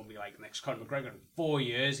see, and I'm going to be like the next Conor McGregor in 4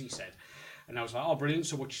 years." He said, and I was like, "Oh, brilliant!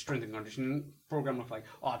 So what's your strength and conditioning program look like?"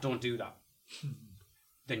 "Oh, don't do that."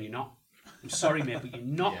 Then you're not. I'm sorry, mate, but you're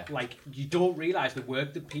not. Yeah. Like, you don't realise the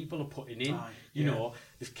work that people are putting in. You know,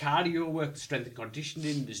 there's cardio work, there's strength and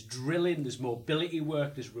conditioning, there's drilling, there's mobility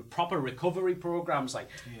work, there's proper recovery programs. Like,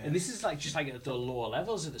 and this is like just like at the lower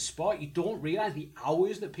levels of the sport. You don't realise the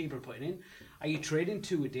hours that people are putting in. Are you training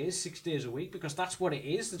 2 a day, 6 days a week? Because that's what it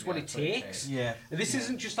is. That's what it takes. Yeah. And this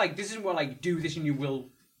isn't just like, this isn't what like do this and you will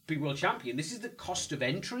be world champion. This is the cost of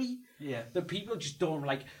entry. Yeah. That people just don't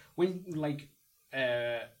like when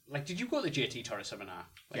did you go to the JT Torres seminar?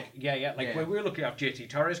 Yeah. Like when we were looking at JT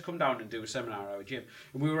Torres come down and do a seminar at our gym,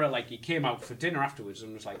 and we were like, he came out for dinner afterwards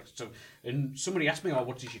and was like, so, and somebody asked me, "Oh,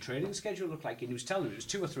 what does your training schedule look like?" And he was telling me it was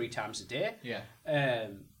 2 or 3 times a day. Yeah.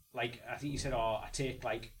 Like I think he said, "Oh, I take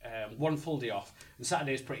like 1 full day off, and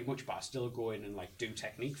Saturday's pretty much, but I still go in and like do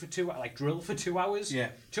technique for 2, like drill for 2 hours. Yeah.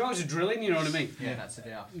 2 hours of drilling, you know what I mean? Yeah, that's a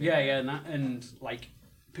day off. Yeah, and like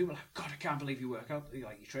people are like, God, I can't believe you work out. You're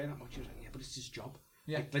like, you train that much? You're like, yeah, but it's his job.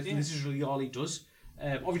 Yeah. Like, this is really all he does.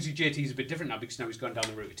 Obviously, JT's a bit different now because now he's gone down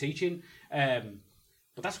the route of teaching.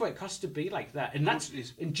 But that's what it costs to be like that. And that's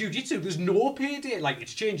in jiu-jitsu, there's no payday. Like,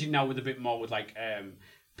 it's changing now with a bit more with like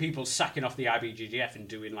people sacking off the IBJJF and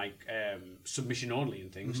doing like submission only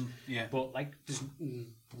and things. Yeah. But like, there's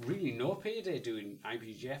really no payday doing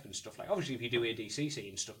IBJJF and stuff. Like, obviously, if you do ADCC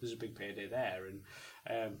and stuff, there's a big payday there.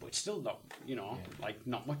 And but it's still not, like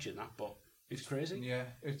not much in that. But it's crazy. Yeah,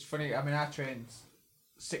 it's funny. I mean, I trained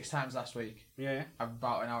 6 times last week. Yeah.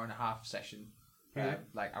 About an hour and a half session,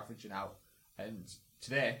 like averaging out. And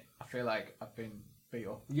today, I feel like I've been beat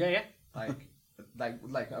up. Yeah. Like I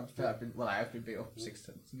feel I have been beat up 6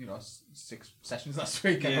 sessions last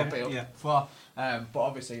week. I got beat up 4. But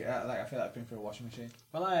obviously, I feel like I've been through a washing machine.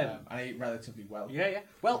 Well, I eat relatively well. Yeah.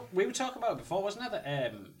 Well, we were talking about it before, wasn't it?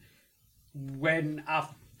 That when I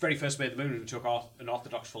very first made the move and took off an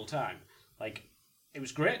orthodox full time, like it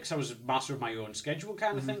was great because I was master of my own schedule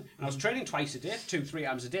kind of thing, and I was training twice a day, 2-3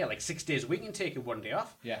 times a day, like 6 days a week, and taking 1 day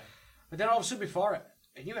off. Yeah. But then all of a sudden before it,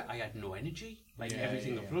 I knew it, I had no energy. Like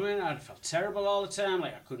everything got fluid. I felt terrible all the time.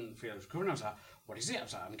 Like I couldn't feel I was recovering. I was like, what is it? I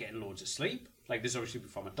was like, I'm getting loads of sleep. Like this obviously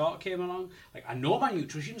before my daughter came along. Like I know my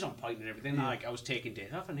nutrition's on point and everything. Like I was taking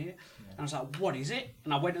days off in here. And I was like, what is it?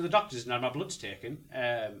 And I went to the doctors and had my bloods taken.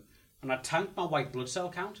 And I tanked my white blood cell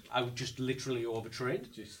count. I was just literally overtrained.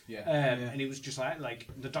 And it was just like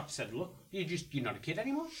the doctor said, look, you're not a kid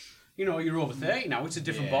anymore. You know, you're over 30 now. It's a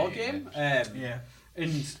different ball game.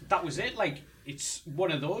 And that was it. Like it's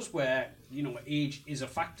one of those where age is a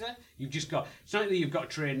factor. You've just got. It's not that you've got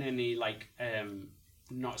to train any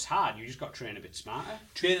not as hard. You just got to train a bit smarter.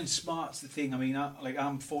 Training smart's the thing. I mean,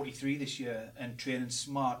 I'm 43 this year, and training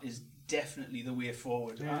smart is definitely the way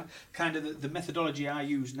forward. Yeah. Kind of the methodology I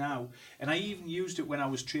use now, and I even used it when I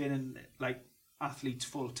was training like athletes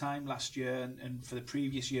full time last year, and for the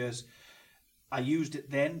previous years, I used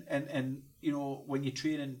it then. And when you're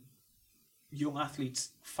training young athletes,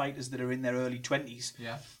 fighters that are in their early 20s,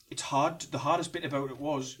 it's hard. The hardest bit about it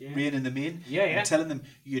was reining them in and telling them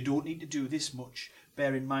you don't need to do this much.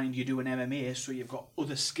 Bear in mind you're doing MMA, so you've got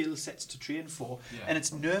other skill sets to train for, and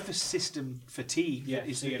it's nervous system fatigue that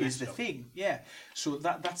is the thing. So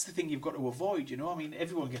that's the thing you've got to avoid. I mean,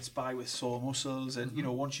 everyone gets by with sore muscles, and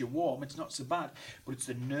once you're warm, it's not so bad. But it's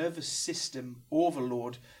the nervous system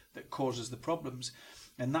overload that causes the problems.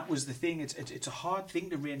 And that was the thing. It's a hard thing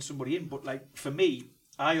to rein somebody in. But like for me,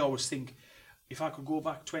 I always think if I could go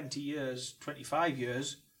back 20 years, 25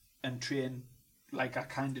 years, and train like I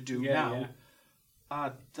kind of do now,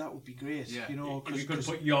 that would be great. If you could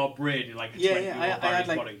put your brain in like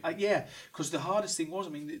body. Because the hardest thing was, I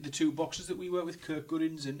mean, the 2 boxers that we worked with, Kirk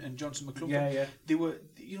Goodins and Johnson McClumpton, they were,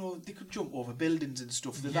 they could jump over buildings and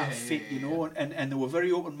stuff. They're that fit, and they were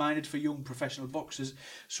very open-minded for young professional boxers.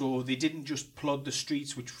 So they didn't just plod the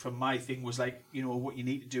streets, which from my thing was like, what you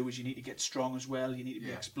need to do is you need to get strong as well. You need to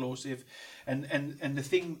be explosive, and the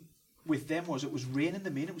thing with them was it was reining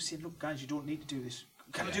them in. It was saying, look, guys, you don't need to do this.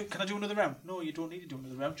 Can I do another round? No, you don't need to do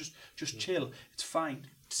another round. Just chill. It's fine.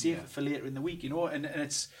 Save it for later in the week, And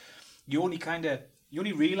it's you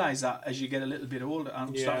only realise that as you get a little bit older.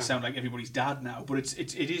 I'm starting to sound like everybody's dad now, but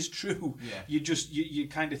it is true. You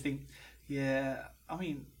kind of think, I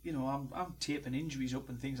mean, you know, I'm taping injuries up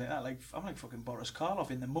and things like that. Like I'm like fucking Boris Karloff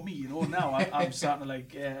in The Mummy, you know. Now I'm starting to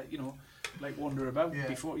like, you know, like wander about.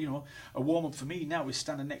 Before, you know, a warm up for me now is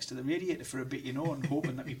standing next to the radiator for a bit, you know, and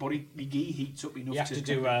hoping that my gi heats up enough. You have to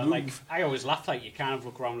do like, I always laugh, like you kind of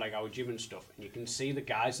look around like our gym and stuff, and you can see the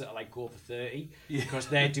guys that are like over 30 because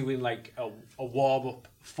they're doing like a warm up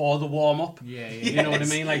for the warm up. You know what I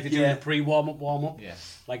mean? Like they're doing a pre warm up. Yeah.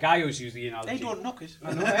 Like I always use the analogy. They don't knock it.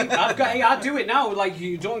 I know. I do it now. Like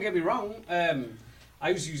you don't get me wrong. I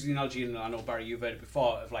always use the analogy, and I know Barry, you've heard it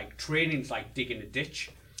before, of like training's like digging a ditch.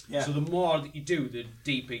 Yeah. So the more that you do, the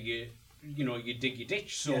deeper you dig your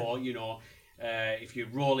ditch. So you know, if you're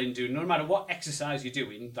rolling, no matter what exercise you're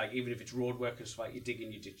doing, like even if it's road work and stuff, like you're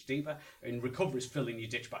digging your ditch deeper, and recovery is filling your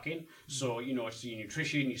ditch back in. So you know, it's your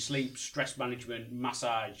nutrition, your sleep, stress management,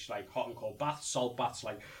 massage, like hot and cold baths, salt baths,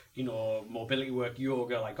 like you know, mobility work,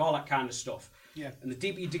 yoga, like all that kind of stuff. Yeah. And the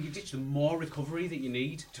deeper you dig your ditch, the more recovery that you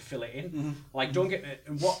need to fill it in. Mm-hmm. Like, don't get...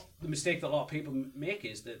 And what the mistake that a lot of people make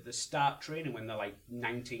is that they start training when they're like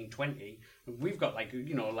 19, 20. And we've got like,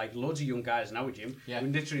 you know, like loads of young guys in our gym. Yeah. We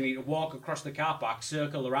literally need to walk across the car park,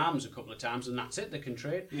 circle their arms a couple of times, and that's it. They can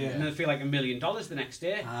train. Yeah. And then they feel like $1 million the next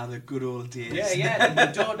day. Ah, the good old days. Yeah.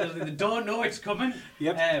 They don't know it's coming.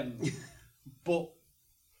 Yep. But...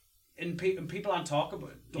 And people don't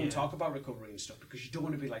talk about recovery and stuff because you don't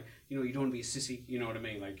want to be like, you know, you don't want to be a sissy, you know what I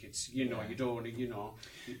mean? Like it's, you know, you don't want to, you know,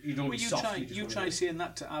 you don't want to be soft. You try saying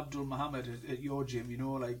that to Abdul Muhammad at your gym, you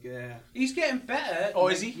know, like... He's getting better. Oh,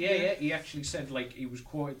 is he? Yeah. He actually said, like, he was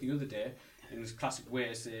quoted the other day in his classic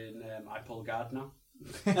way saying, I pull guard now.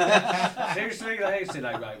 Seriously, he said,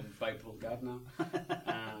 I pull guard now.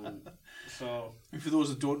 So, for those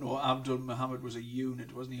that don't know, Abdul Muhammad was a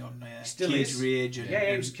unit, wasn't he, on Cage Rage? And,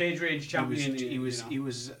 he was Cage Rage champion. He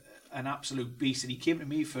was an absolute beast, and he came to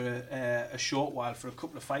me for a short while for a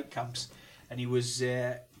couple of fight camps, and he was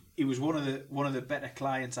one of the better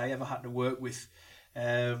clients I ever had to work with.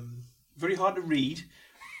 Very hard to read,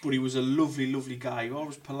 but he was a lovely guy.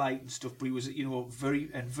 Always polite and stuff, but he was, you know,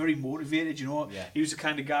 very motivated. You know, he was the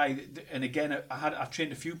kind of guy. And again, I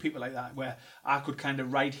trained a few people like that, where I could kind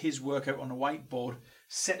of write his workout on a whiteboard,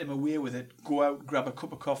 set him away with it, go out, grab a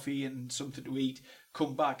cup of coffee and something to eat,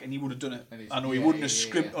 come back, and he would have done it. I know he wouldn't have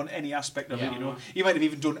scrimped on any aspect of it. You know, he might have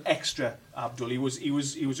even done extra. Abdul, he was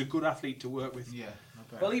a good athlete to work with. Yeah.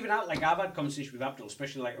 Well, even out, like I've had conversations with Abdul,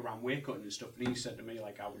 especially like around weight cutting and stuff, and he said to me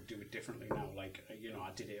like I would do it differently now. Like you know,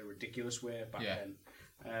 I did it a ridiculous way back then.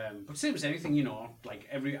 But same as anything, you know, like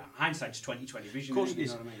every hindsight's 20/20 vision. Of course, you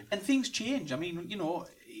know what I mean? And things change. I mean, you know,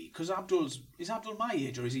 because is Abdul my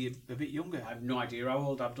age or is he a bit younger? I have no idea how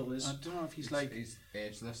old Abdul is. I don't know if he's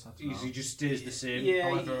ageless. He just stays the same. Yeah,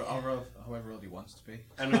 however old he wants to be.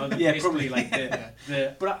 I know. Probably like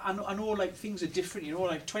the. But I know like things are different. You know,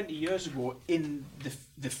 like 20 years ago in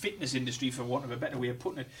the fitness industry, for want of a better way of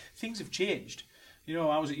putting it, things have changed. You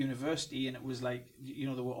know, I was at university and it was like, you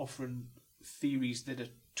know, they were offering theories that are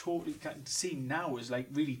totally seen now as like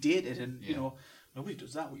really dated, and you know. Nobody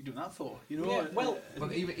does that. What are you doing that for? You know. Yeah,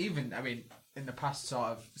 but even I mean, in the past, sort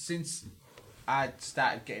of since I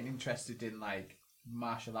started getting interested in like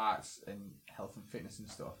martial arts and health and fitness and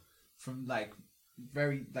stuff, from like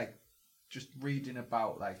very like just reading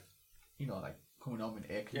about like, you know, like coming home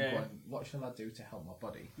and aching, going, what shall I do to help my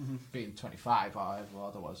body? Mm-hmm. Being 25 or however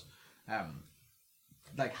old I was,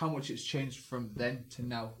 like how much it's changed from then to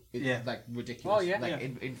now. It's like ridiculous.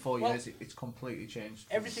 In 4 years, it's completely changed.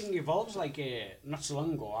 Everything evolves. Like not so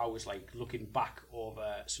long ago, I was like looking back over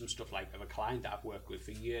some stuff like of a client that I've worked with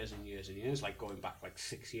for years and years and years, like going back like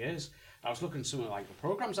 6 years. I was looking at some of like the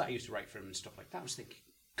programs that I used to write for him and stuff like that. I was thinking,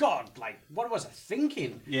 God, like what was I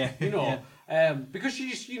thinking? Yeah, you know, because you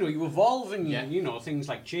just, you know, you evolve and you know, things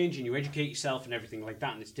like change and you educate yourself and everything like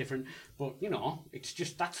that, and it's different. But you know, it's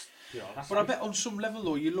just that's. You know, but I bet on some level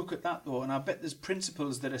though, you look at that though, and I bet there's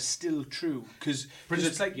principles that are still true, because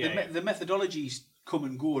it's like the methodologies come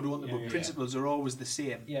and go, don't they? But principles are always the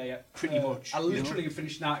same. Pretty much. I literally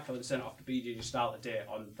finished an article and sent it off to BJJ Style today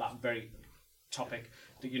on that very topic.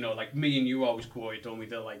 That, you know, like me and you always quoted, don't we?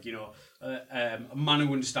 That like, you know, a man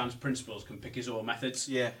who understands principles can pick his own methods.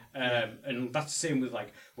 And that's the same with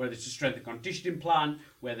like whether it's a strength and conditioning plan,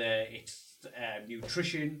 whether it's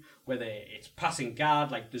nutrition, whether it's passing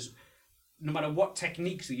guard, like there's no matter what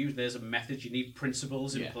techniques they use, there's a method. You need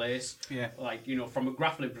principles in place. Like, you know, from a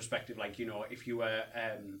grappling perspective, like, you know, if you were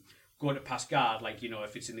going to pass guard, like, you know,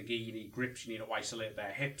 if it's in the gi, you need grips, you need to isolate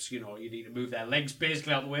their hips, you know, you need to move their legs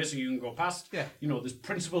basically out of the way so you can go past. You know, there's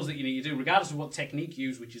principles that you need to do regardless of what technique you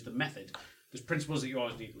use, which is the method. There's principles that you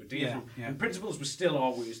always need to adhere from. And principles were still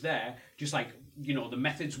always there, just like you know, the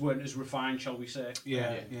methods weren't as refined, shall we say?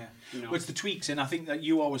 Yeah. You know. Well, it's the tweaks, and I think that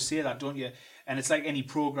you always say that, don't you? And it's like any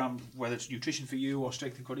program, whether it's nutrition for you or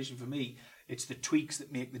strength and conditioning for me, it's the tweaks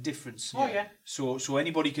that make the difference. Oh, yeah. So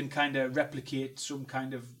anybody can kind of replicate some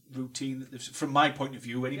kind of routine that from my point of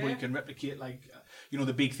view, anybody can replicate, like, you know,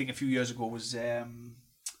 the big thing a few years ago was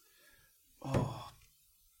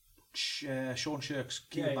Sean Shirk's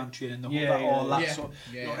keto band training, all that. So,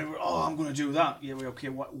 you know, I'm going to do that. Yeah, well, okay.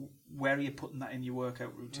 Where are you putting that in your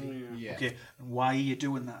workout routine? Yeah. Okay, and why are you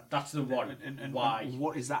doing that? That's the one. And why? And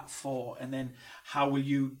what is that for? And then how will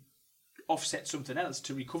you offset something else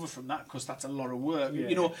to recover from that? Because that's a lot of work,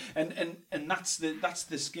 you know. And that's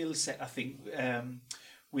the skill set, I think,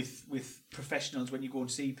 with professionals. When you go and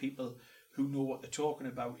see people who know what they're talking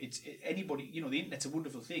about, anybody, you know, the internet's a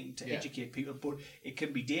wonderful thing to educate people, but it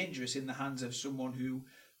can be dangerous in the hands of someone who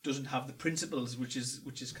doesn't have the principles, which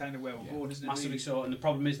is kind of where we're going, isn't it? Massively really? so. And the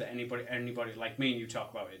problem is that anybody like me and you talk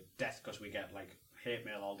about it, death, because we get like hate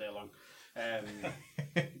mail all day long.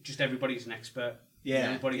 Just everybody's an expert.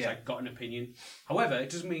 Everybody's like got an opinion. However, it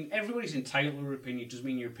doesn't mean everybody's entitled to their opinion. It doesn't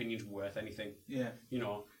mean your opinion's worth anything. You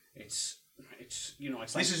know, it's you know,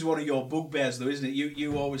 it's like, this is one of your bugbears, though, isn't it?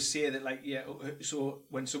 You always say that, like, so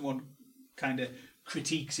when someone kind of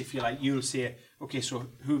critiques, if you like, you'll say, okay, so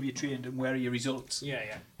who have you trained and where are your results?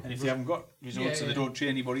 And if they haven't got results and they don't train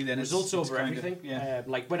anybody, then results it's over everything.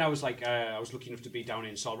 Like when I was lucky enough to be down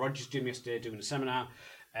in Saul Rogers' gym yesterday doing a seminar,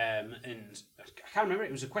 and I can't remember,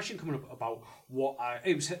 it was a question coming up about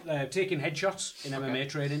it was taking headshots in MMA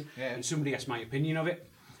training, and somebody asked my opinion of it,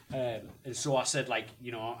 and so I said, like,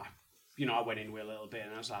 you know, I went into it a little bit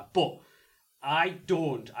and I was like, but I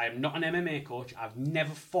am not an MMA coach. I've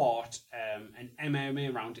never fought an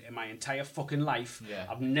MMA round in my entire fucking life.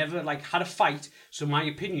 I've never had a fight, so my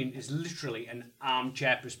opinion is literally an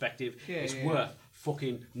armchair perspective. It's worth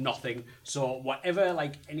fucking nothing. So whatever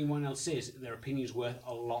anyone else says, their opinion's worth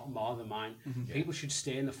a lot more than mine. People should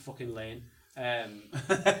stay in the fucking lane.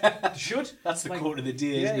 Should. That's the quote of the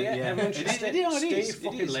day, isn't it? Yeah. Everyone should stay in your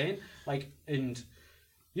fucking lane. And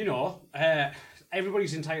you know,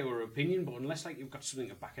 everybody's entitled to their opinion, but unless you've got something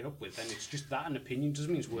to back it up with, then it's just that an opinion doesn't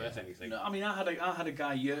mean it's worth anything. No, I mean, I had a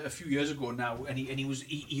guy a few years ago now, and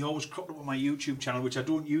he always cropped up on my YouTube channel, which I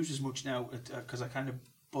don't use as much now because I kind of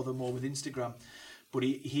bother more with Instagram. But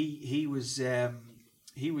he was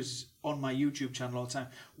on my YouTube channel all the time.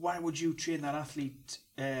 Why would you train that athlete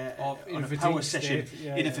on a power session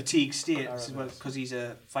in a fatigue state? Well, because he's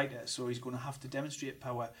a fighter, so he's going to have to demonstrate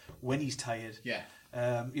power when he's tired.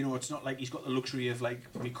 You know, it's not like he's got the luxury of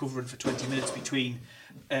recovering for 20 minutes between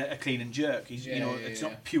a clean and jerk. It's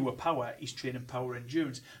not pure power. He's training power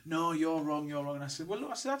endurance. No, you're wrong. And I said, well,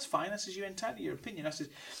 look, that's fine. I said, you're entitled to your opinion. I said,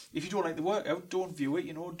 if you don't like the workout, don't view it.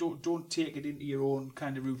 You know, don't take it into your own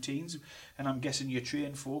kind of routines. And I'm guessing you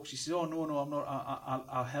train folks. He says, oh no, I'm not.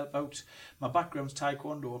 I'll help out. My background's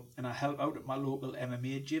Taekwondo, and I help out at my local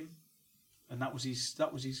MMA gym. And that was his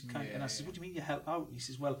kind. And I said, what do you mean you help out? And he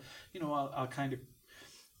says, well, you know, I'll kind of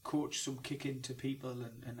coach some kick into people,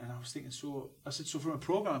 and I was thinking, so from a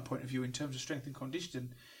programming point of view, in terms of strength and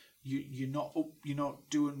conditioning, you're not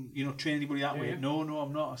training anybody that way. No,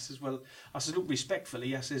 I'm not. I says, look,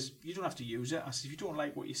 respectfully, I says, you don't have to use it. I says, if you don't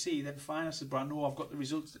like what you see, then fine. I said, but I know I've got the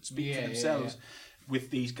results that speak for themselves with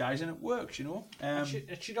these guys, and it works, you know. And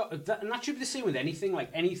that should be the same with anything.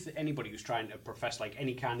 Anybody who's trying to profess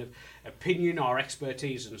any kind of opinion or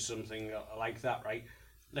expertise in something like that, right?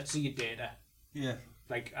 Let's see your data.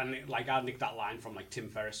 I nicked that line from Tim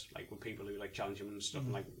Ferriss, with people who challenge him and stuff.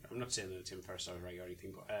 And I'm not saying that Tim Ferriss is right or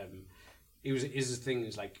anything, but his thing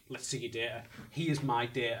is let's see your data. Here's my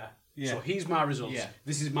data. So here's my results.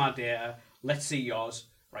 This is my data. Let's see yours,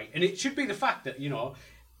 right? And it should be the fact that, you know,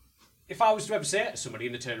 if I was to ever say it to somebody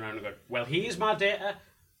and they turn around and go, well, here's my data,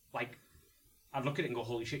 I'd look at it and go,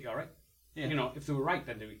 holy shit, you're right. You know, if they were right,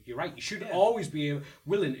 then you're right. You should always be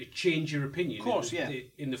willing to change your opinion. Of course,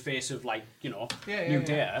 in the face of new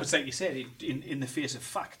data. It's like you said, in the face of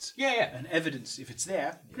facts. And evidence. If it's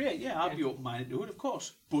there, great. I'd be open-minded to it, of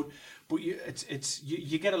course. But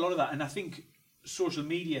you get a lot of that, and I think social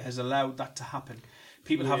media has allowed that to happen.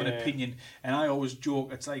 People have an opinion, and I always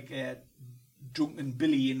joke. It's like drunken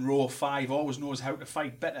Billy in row 5 always knows how to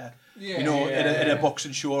fight better. At a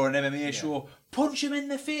boxing show or an MMA show. Punch him in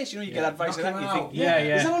the face. You know, you get advice like that. And you think,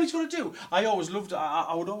 is that all he's going to do? I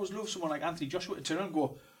would always love someone like Anthony Joshua to turn around and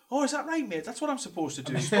go, oh, is that right, mate? That's what I'm supposed to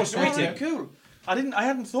do. You're supposed to hit him. Cool. I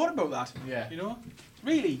hadn't thought about that. You know,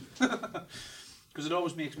 really. Because it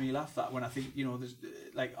always makes me laugh that when I think, you know, there's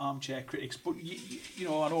armchair critics. But you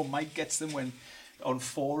know, I know Mike gets them when on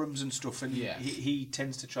forums and stuff, and he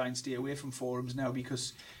tends to try and stay away from forums now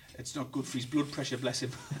because it's not good for his blood pressure, bless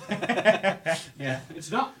him. Yeah,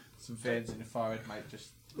 it's not. Some veins in the forehead might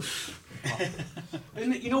just...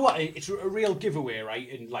 And you know what? It's a real giveaway, right?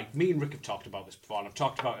 And like me and Rick have talked about this before, and I've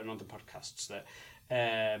talked about it on other podcasts, that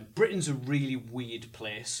Britain's a really weird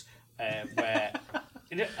place where,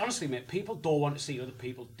 honestly, mate, people don't want to see other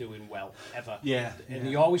people doing well, ever. Yeah. And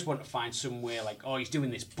they always want to find somewhere like, oh, he's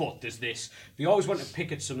doing this, but there's this. They always want to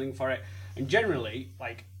pick at something for it. And generally,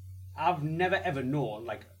 like, I've never ever known,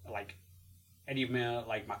 like any of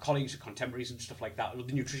my colleagues or contemporaries and stuff like that, or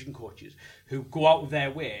the nutrition coaches, who go out of their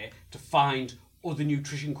way to find other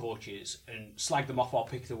nutrition coaches and slag them off or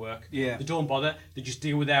pick the work. Yeah. They don't bother. They just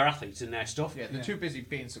deal with their athletes and their stuff. Yeah, they're too busy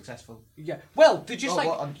being successful. Yeah. Well, they're just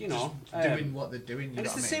doing what they're doing. And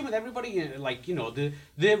it's the same with everybody. Like,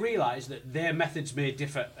 they realise that their methods may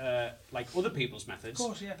differ, like other people's methods. Of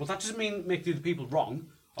course, yeah. But that doesn't mean make the other people wrong,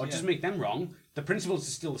 or it doesn't make them wrong. The principles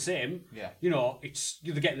are still the same. Yeah. It's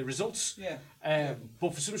you're getting the results. Yeah.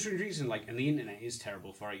 But for some strange reason, like, and the internet is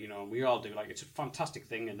terrible for it. And we all do. Like, it's a fantastic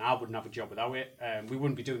thing, and I wouldn't have a job without it. We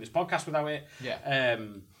wouldn't be doing this podcast without it. Yeah.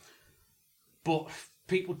 But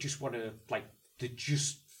people just want to, like, they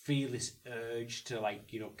just feel this urge to, like,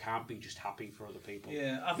 can't be just happy for other people.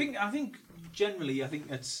 Yeah, I think generally,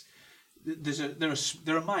 that's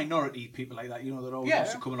there are minority people like that, that always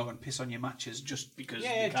wants to come along and piss on your matches just because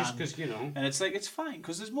they can. Just because, And it's like, it's fine,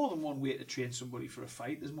 because there's more than one way to train somebody for a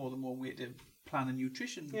fight. There's more than one way to plan a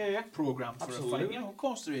nutrition program for a fight. Of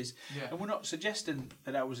course there is. Yeah. And we're not suggesting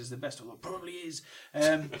that ours is the best, although it probably is.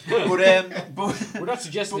 But we're not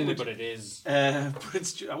suggesting it, but it is. But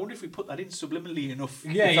it's, I wonder if we put that in subliminally enough.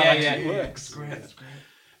 It works. It's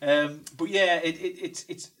great. But yeah,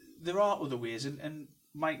 it's there are other ways, and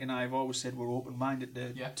Mike and I have always said we're open-minded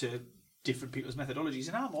to different people's methodologies,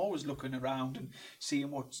 and I'm always looking around and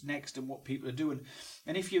seeing what's next and what people are doing.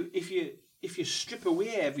 And if you strip away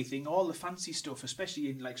everything, all the fancy stuff, especially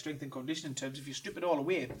in like strength and conditioning terms, if you strip it all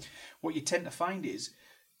away, what you tend to find is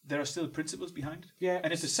there are still principles behind it. Yeah,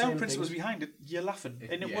 and if there's sound principles behind it, you're laughing,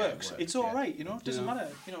 and it works. It's all right, It doesn't matter,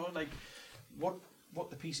 like what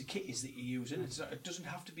the piece of kit is that you're using. It doesn't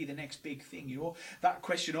have to be the next big thing. That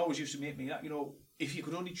question always used to make me that. If you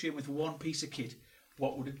could only train with one piece of kit,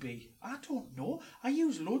 what would it be? I don't know. I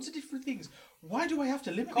use loads of different things. Why do I have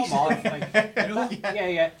to limit myself?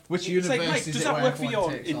 Yeah. Which it's like, universe Mike, is does it that where work for everyone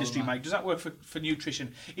your takes industry, all that? Mike? Does that work for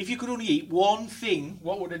nutrition? If you could only eat one thing,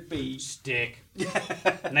 what would it be? Steak.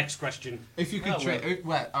 Next question. If you could train...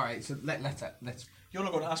 Well, all right, so let's... You're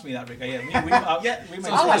not going to ask me that, Rick, are you? We might I as would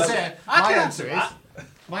well. say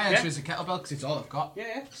my answer is a kettlebell because it's all I've got.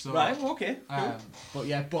 Yeah. So, Right, okay. Cool.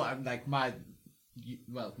 But I'm like my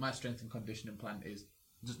strength and conditioning plan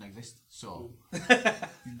doesn't exist. So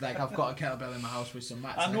like I've got a kettlebell in my house with some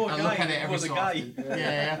mats. I know a guy look at it who every was a so guy. often.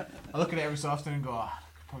 Yeah. I look at it every so often and go, I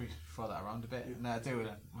could probably throw that around a bit. And I do it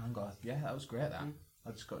and go, yeah, that was great. That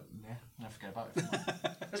I just got never forget about it.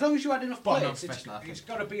 As long as you had enough But I'm not plates, a professional athlete. it's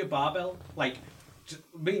got to be a barbell. Like,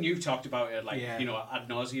 me and you talked about it, like, ad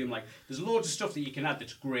nauseum. Like, there's loads of stuff that you can add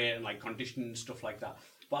that's great, and like conditioning and stuff like that.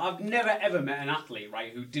 But I've never ever met an athlete,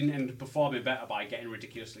 right, who didn't end up performing better by getting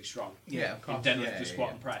ridiculously strong. Yeah, of course. In deadlift, and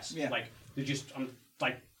squat, and press. Yeah. Like, they just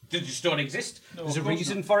don't exist. No, There's a of course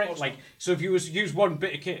reason not. for Of it. course Like, not. so if you was to use one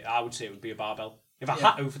bit of kit, I would say it would be a barbell. If I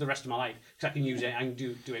had to for the rest of my life, because I can use it, I can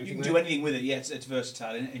do anything. You can with do it. anything with it. Yeah, it's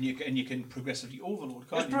versatile, and you can progressively overload.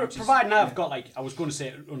 Can't you? Which is- Providing I've got, like, I was going to say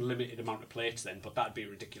an unlimited amount of plates then, but that'd be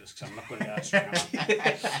ridiculous because I'm not going to get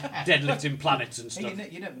that strong. Deadlifting planets and stuff. Hey,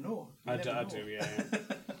 you never know. I do, yeah.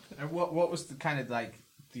 And what was the kind of like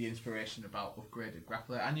the inspiration about upgraded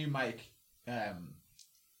grappler? I knew Mike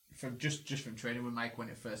from from training with Mike when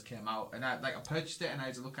it first came out, and I purchased it and I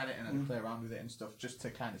had to look at it and I had to play around with it and stuff just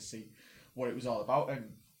to kind of see what it was all about.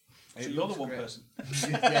 And So you're the one person.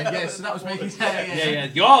 yeah. So that was me. Yeah.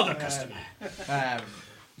 You're the customer.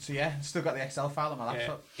 So yeah, still got the Excel file on my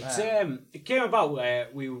laptop. It came about where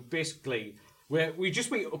we were basically we just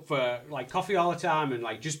meet up for like coffee all the time and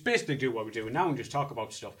like just basically do what we're doing now and just talk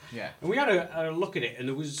about stuff. Yeah. And we had a look at it, and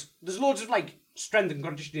there's loads of like strength and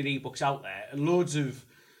conditioning ebooks out there, and loads of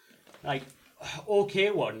like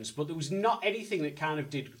okay ones, but there was not anything that kind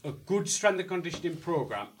of did a good strength and conditioning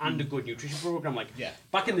program and a good nutrition program. Like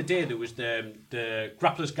back in the day, there was the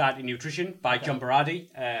Grappler's Guide to Nutrition by John Berardi.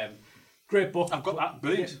 Great book. I've got that.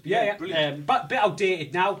 Brilliant. Yeah. Brilliant. But a bit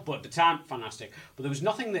outdated now, but at the time, fantastic. But there was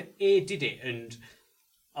nothing that did it and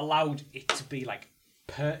allowed it to be like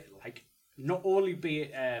not only be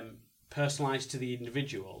personalised to the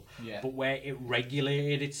individual, but where it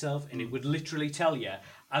regulated itself, and it would literally tell you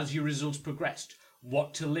as your results progressed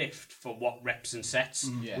what to lift for what reps and sets,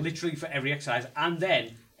 literally for every exercise, and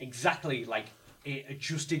then exactly like it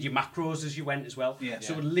adjusted your macros as you went as well. Yeah.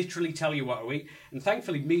 So it would literally tell you what to eat. And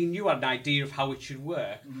thankfully, me and you had an idea of how it should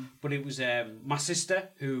work. But it was my sister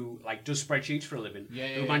who like does spreadsheets for a living,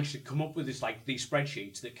 who managed to come up with this like these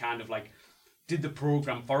spreadsheets that kind of like did the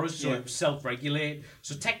program for us, so it was self-regulate.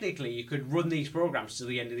 So technically, you could run these programs to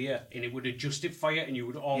the end of the year, and it would adjust it for you, and you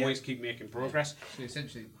would always keep making progress. So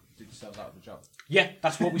essentially, did yourself out of the job? Yeah,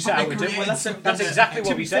 that's what we said I would do. Well, that's exactly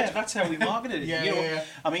what we said. That's how we marketed it. Yeah.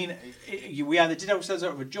 I mean, we either did ourselves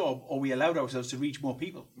out of a job or we allowed ourselves to reach more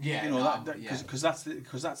people. Yeah, because that's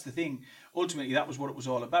the thing. Ultimately, that was what it was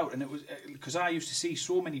all about, and it was because I used to see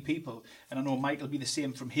so many people, and I know Mike will be the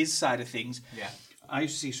same from his side of things. Yeah. I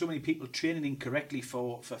used to see so many people training incorrectly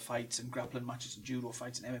for fights and grappling matches and judo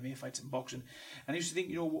fights and MMA fights and boxing, and I used to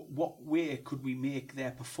think, what way could we make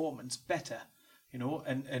their performance better,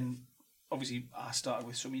 and obviously I started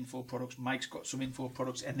with some info products, Mike's got some info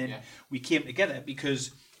products, and then we came together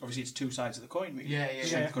because obviously it's two sides of the coin, really.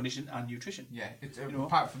 Strength, conditioning and nutrition. Yeah, it's,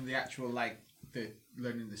 apart from the actual the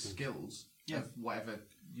learning the skills of whatever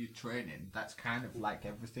you're training, that's kind of like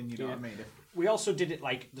everything, you know what I mean? We also did it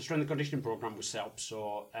like the strength and conditioning program was set up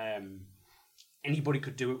so anybody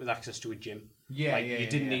could do it with access to a gym. You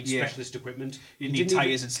didn't need specialist equipment. You didn't need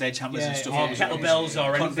tyres and sledgehammers and stuff. Or kettlebells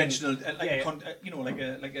or conventional,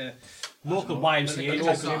 anything. like a local YMCA.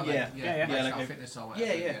 Like fitness or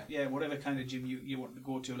whatever. Whatever kind of gym you want to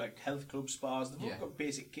go to, like health club, spas. They've all got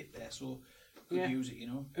basic kit there, so you could use it,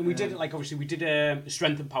 And we did it obviously we did a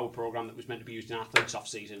strength and power program that was meant to be used in athletes off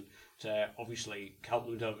season to obviously help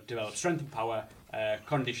them develop strength and power,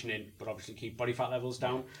 conditioning, but obviously keep body fat levels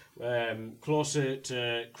down. Closer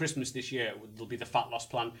to Christmas this year, there'll be the fat loss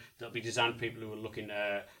plan that'll be designed for people who are looking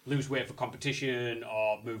to lose weight for competition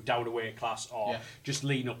or move down a weight class or just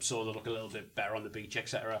lean up so they look a little bit better on the beach,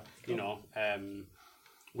 etc.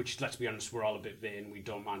 Which, let's be honest, we're all a bit vain. We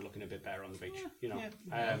don't mind looking a bit better on the beach,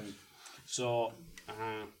 So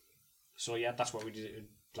that's what we did,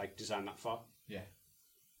 design that for. Yeah.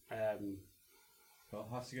 Well,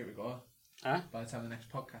 I'll have to give it a go. By the time the next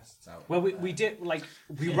podcast's out. Well, we did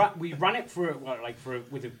we ran it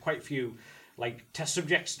with quite a few test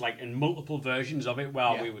subjects and multiple versions of it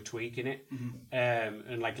while we were tweaking it.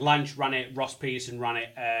 And Lange ran it, Ross Pearson ran it,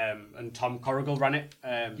 and Tom Corrigal ran it.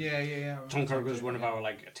 Tom Corrigal was one of our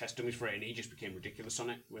test dummies for it, and he just became ridiculous on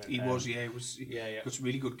it. He was got some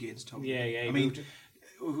really good gains, Tom. I mean,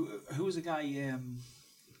 who was the guy?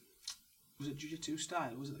 Was it Jiu-Jitsu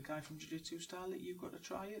Style? Was it the guy from Jiu-Jitsu Style that you got to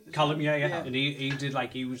try it? Callum, and he did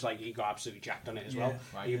he got absolutely jacked on it as well.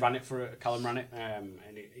 He ran it Callum ran it, and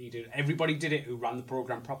he did. Everybody did it who ran the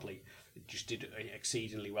program properly. Just did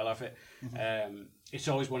exceedingly well of it. It's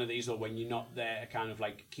always one of these though when you're not there to kind of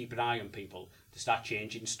keep an eye on people. They start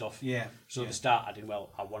changing stuff. So they start adding.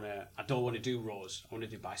 Well, I don't want to do rows. I want to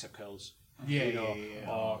do bicep curls.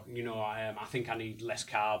 Or I think I need less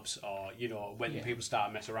carbs, or when people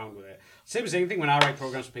start messing around with it. Same as anything when I write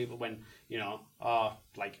programs for people, when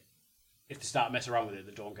if they start messing around with it,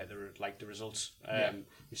 they don't get the results.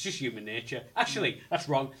 It's just human nature. Actually, that's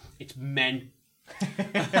wrong. It's men.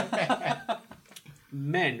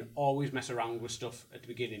 Men always mess around with stuff at the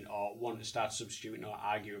beginning, or want to start substituting or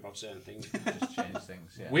argue about certain things. Just change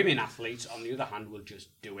things. Yeah. Women athletes, on the other hand, will just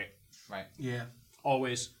do it. Right. Yeah.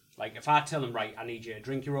 Always. If I tell them, right, I need you to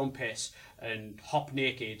drink your own piss and hop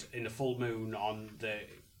naked in the full moon on the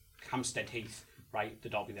Hampstead Heath, right,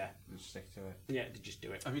 they'd all be there. Just stick to it. Yeah, they'd just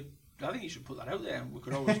do it. I mean, I think you should put that out there, and we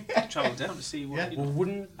could always travel down to see what. We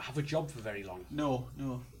wouldn't have a job for very long. No.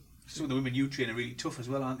 Some of the women you train are really tough as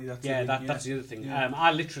well, aren't they? That's the other thing.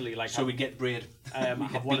 I literally So we get braid. I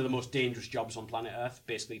have one of the most dangerous jobs on planet Earth,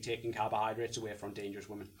 basically taking carbohydrates away from dangerous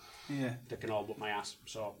women. Yeah. That can all whoop my ass.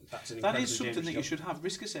 So that's that is something that you should have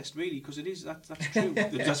risk assessed, really, because it is that's true.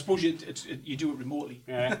 I suppose you do it remotely.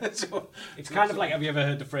 Yeah. So it's kind of have you ever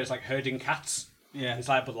heard the phrase herding cats? Yeah. It's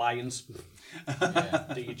like with lions.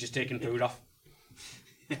 That you're just taking food off.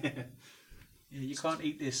 You can't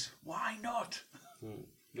eat this. Why not?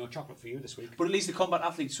 No chocolate for you this week. But at least the combat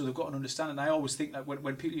athletes, so they've got an understanding. I always think that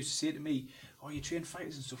when people used to say to me, "Oh, you train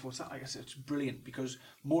fighters and stuff," what's that? I said, it's brilliant, because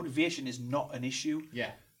motivation is not an issue.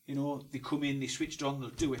 Yeah. They come in, they switched on, they'll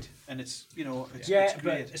do it, and it's it's great.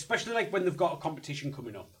 But especially when they've got a competition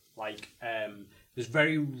coming up, there's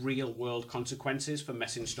very real world consequences for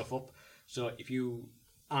messing stuff up. So if you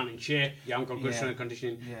aren't in shape, you haven't got good strength and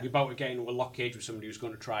conditioning, you're about to get into a lock cage with somebody who's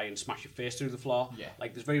going to try and smash your face through the floor. Yeah.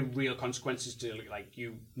 There's very real consequences to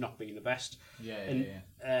you not being the best.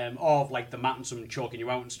 Yeah. Or the mat and someone choking you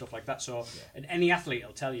out and stuff like that. So, and any athlete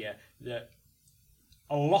will tell you that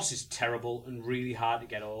a loss is terrible and really hard to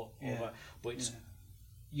get over, but it's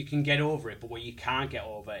you can get over it, but what you can't get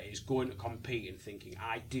over is going to compete and thinking,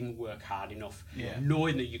 I didn't work hard enough,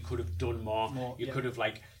 knowing that you could have done more. You could have,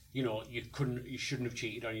 like, you know, you shouldn't have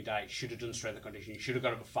cheated on your diet, you should have done strength and conditioning, you should have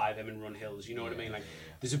got up at 5 a.m. and run hills, you know what I mean? Like,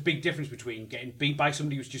 there's a big difference between getting beat by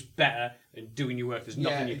somebody who's just better and doing your work, there's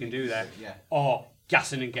nothing you can do there, or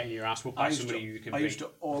gassing and getting your ass whooped by somebody who you can beat. I used to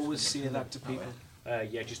always say that to people.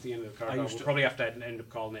 Just the end of the corridor. We'll probably have to end up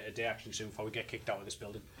calling it a day actually soon before we get kicked out of this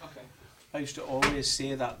building. Okay. I used to always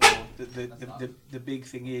say that though. The big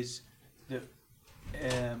thing is that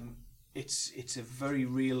it's a very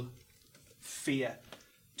real fear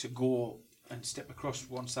to go and step across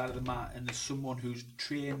one side of the mat and there's someone who's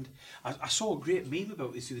trained. I saw a great meme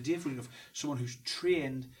about this the other day, funny enough, someone who's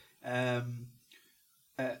trained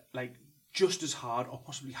like just as hard or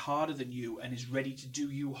possibly harder than you and is ready to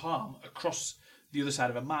do you harm across the other side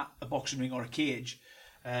of a mat, a boxing ring or a cage,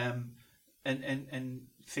 and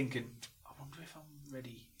thinking, I wonder if I'm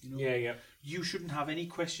ready. You know? You shouldn't have any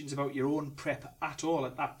questions about your own prep at all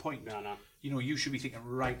at that point. No. You know, you should be thinking,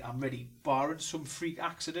 right, I'm ready, barring some freak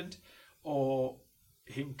accident or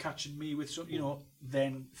him catching me with some, you know,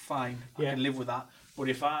 then fine, I can live with that. But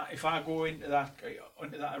if I go into that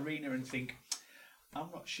arena and think, I'm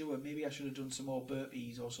not sure, maybe I should have done some more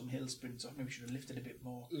burpees or some hill sprints, or maybe I should have lifted a bit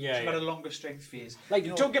more. Should have had a longer strength phase. Like,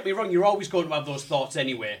 you know, don't get me wrong, you're always going to have those thoughts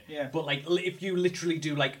anyway. Yeah. But like, if you literally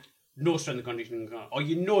do like no strength and conditioning, or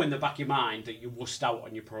you know in the back of your mind that you wussed out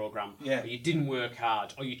on your program, or you didn't work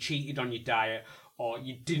hard, or you cheated on your diet, or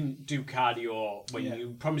you didn't do cardio when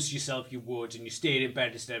you promised yourself you would, and you stayed in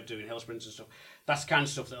bed instead of doing hill sprints and stuff, that's the kind of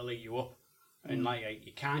stuff that'll eat you up. And like,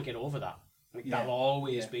 you can't get over that. Like, that'll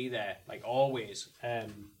always be there, like always.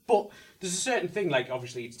 But there's a certain thing, like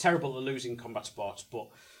obviously it's terrible to lose in combat sports, but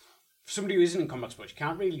for somebody who isn't in combat sports, you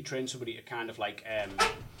can't really train somebody to kind of like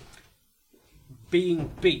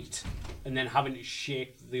being beat and then having to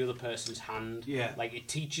shake the other person's hand. Yeah. Like, it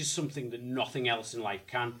teaches something that nothing else in life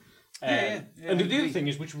can. And the other thing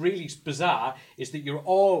is, which really is bizarre, is that you're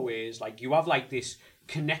always like, you have like this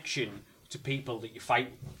connection to people that you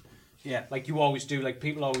fight. Yeah, like you always do. Like,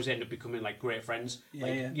 people always end up becoming like great friends.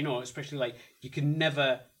 You know, especially like you can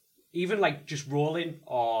never, even like just rolling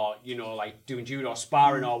or, you know, like doing judo or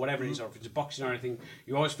sparring or whatever it is, or if it's boxing or anything,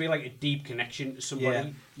 you always feel like a deep connection to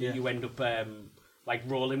somebody that you end up like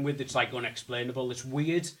rolling with. It's like unexplainable. It's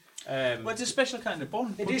weird. Well, it's a special kind of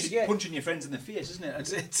bond. Punching your friends in the face, isn't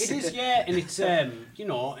it? It is, yeah, and it's you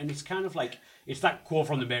know, and it's kind of like, it's that quote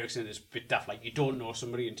from the Matrix, and it's a bit daft. Like, you don't know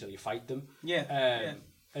somebody until you fight them.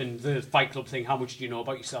 And the Fight Club thing, how much do you know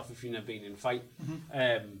about yourself if you've never been in a fight?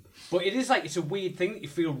 But it is like, it's a weird thing that you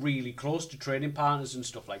feel really close to training partners and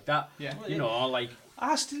stuff like that. Yeah. You know, like,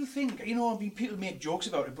 I still think, you know, I mean, people make jokes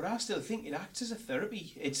about it, but I still think it acts as a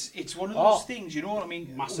therapy. It's one of those things, you know what I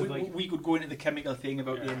mean? Massively. We could go into the chemical thing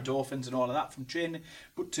about the endorphins and all of that from training,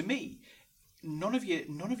 but to me, none of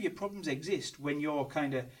your problems exist when you're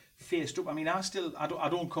kind of faced up. I mean, I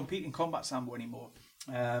don't compete in combat sambo anymore.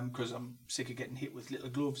 Because I'm sick of getting hit with little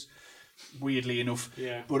gloves, weirdly enough.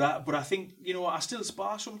 Yeah. But I think, you know, I still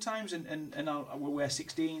spar sometimes, and we'll wear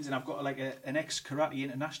 16s, and I've got like an ex karate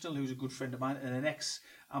international who's a good friend of mine, and an ex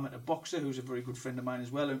amateur boxer who's a very good friend of mine as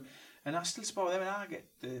well, and I still spar with them, and I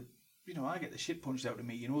get the shit punched out of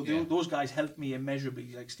me. You know, those guys helped me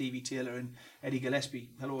immeasurably, like Stevie Taylor and Eddie Gillespie.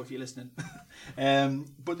 Hello, if you're listening.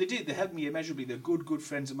 But they helped me immeasurably. They're good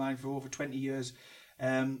friends of mine for over 20 years.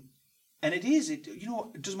 And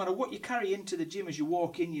it doesn't matter what you carry into the gym as you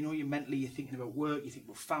walk in, you know, you're thinking about work, you think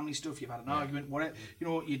about family stuff, you've had an argument, whatever, you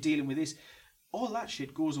know, you're dealing with this. All that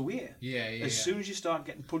shit goes away. As soon as you start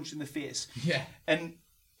getting punched in the face. Yeah. And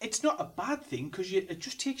it's not a bad thing, because it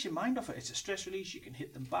just takes your mind off it. It's a stress release, you can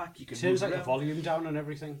hit them back, you can turns like the volume down and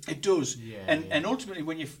everything. It does. And ultimately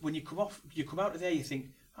when you come out of there, you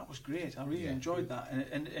think, that was great, I really enjoyed that.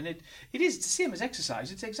 And it is the same as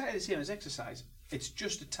exercise. It's exactly the same as exercise. It's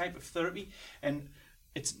just a type of therapy, and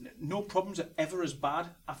it's no problems are ever as bad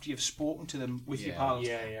after you've spoken to them with your pals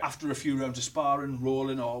after a few rounds of sparring,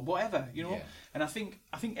 rolling, or whatever, you know. And I think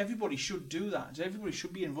everybody should do that. Everybody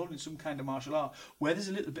should be involved in some kind of martial art where there's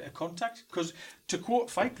a little bit of contact. Because to quote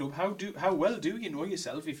Fight Club, how well do you know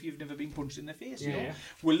yourself if you've never been punched in the face? You know,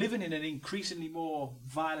 we're living in an increasingly more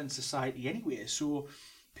violent society anyway, so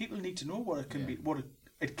people need to know what it can be, what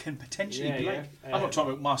it can potentially be like. I'm not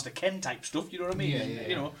talking about Master Ken type stuff, you know what I mean?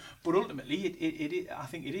 You know, but ultimately, it I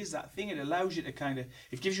think it is that thing. It allows you to kind of,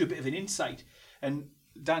 it gives you a bit of an insight. And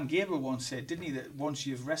Dan Gable once said, didn't he, that once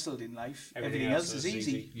you've wrestled in life, everything else is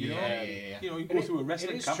easy. You know, you know, you go through a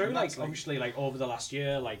wrestling camp. It's true. Like, obviously, like over the last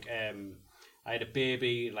year, like I had a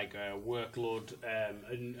baby, like a workload,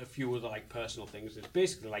 and a few other like personal things. It's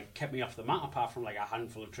basically like kept me off the mat apart from like a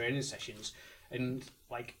handful of training sessions. And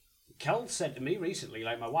like Kel said to me recently,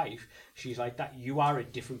 like my wife, she's like that. You are a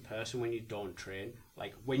different person when you don't train.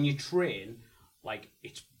 Like when you train, like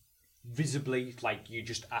it's visibly like you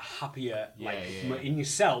just are happier in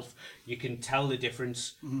yourself. You can tell the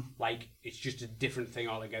difference. Like it's just a different thing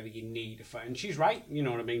altogether. You need and she's right, you know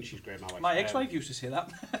what I mean. She's great, my wife. My ex-wife used to say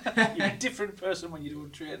that. You're a different person when you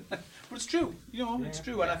don't train. But it's true, it's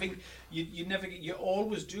true. And I think you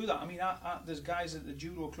always do that. I mean, there's guys at the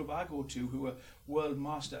judo club I go to who are world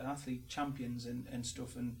master and athlete champions and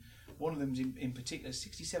stuff, and one of them's in particular,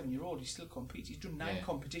 67-year-old, he still competes. He's done 9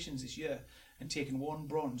 competitions this year and taken 1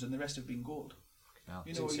 bronze, and the rest have been gold.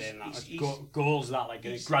 You know, he's goals that like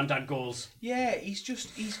granddad goals. Yeah, he's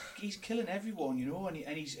killing everyone, you know, and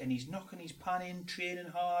he's knocking his pan in,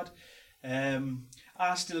 training hard.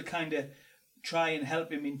 I still kind of try and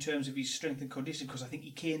help him in terms of his strength and conditioning because I think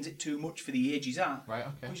he canes it too much for the age he's at. Right.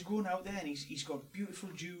 Okay. But he's going out there and he's got beautiful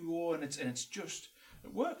judo and it's just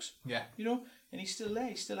it works. Yeah. You know, and he's still there.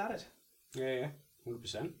 He's still at it. Yeah,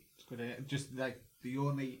 100%. It's good. Just like the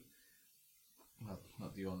only. Well,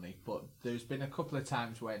 not the only, but there's been a couple of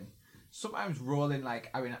times when sometimes rolling, like,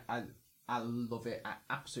 I mean, I love it. I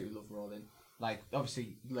absolutely love rolling. Like,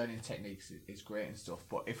 obviously, learning techniques is great and stuff,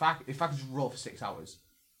 but if I could just roll for 6 hours,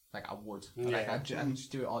 like, I would. Like, I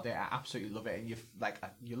just do it all day. I absolutely love it. And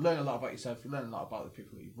you learn a lot about yourself. You learn a lot about the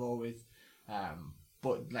people that you roll with.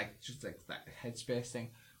 But, like, just like that headspace thing.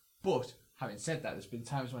 But, having said that, there's been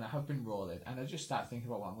times when I have been rolling and I just start thinking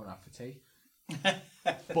about what I'm going to have for tea.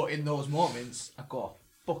 But in those moments, I go,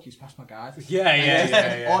 fuck, he's past my guard.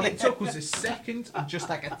 Yeah. All it took was a second of just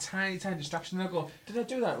like a tiny distraction. And I go, did I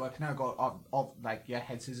do that? Like, and I go, like,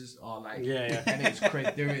 head scissors, or like, and it's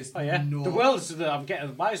crazy. There is no. The world's I'm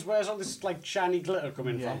getting. Where's all this like shiny glitter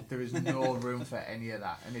coming from? There is no room for any of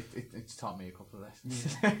that, and it's taught me a couple of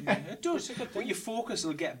lessons. It does. But your focus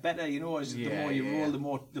will get better, you know, as the more you roll, the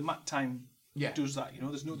more the mat time. Does that, you know?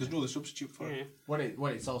 There's no other substitute for it. What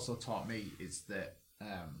it's also taught me is that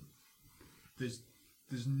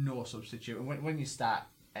there's no substitute, and when you start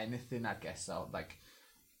anything, I guess, like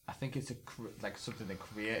I think it's like something that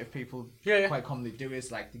creative people quite commonly do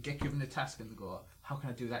is like they get given a task and they go, how can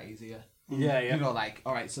I do that easier? You know, like,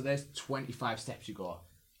 all right, so there's 25 steps. You go,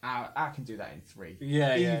 I can do that in 3.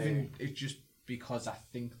 It's just because I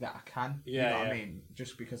think that I can. You know what I mean?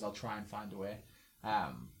 Just because I'll try and find a way.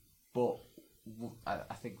 But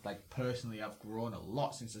I think, like, personally, I've grown a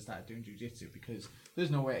lot since I started doing jiu-jitsu because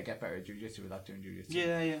there's no way to get better at jiu-jitsu without doing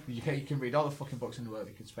jiu-jitsu. You can read all the fucking books in the world.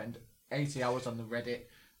 You can spend 80 hours on the Reddit,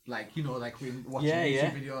 like, you know, like watching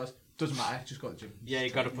YouTube videos. Doesn't matter. Just go to the gym. Yeah,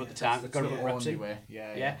 you got to put the time. Got to put reps in.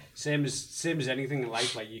 Yeah. Same as anything in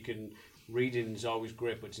life. Like, you can. Reading is always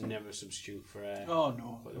great, but it's never a substitute for. Oh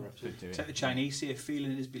no! It's like the Chinese say,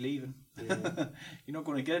 "Feeling is believing." You're not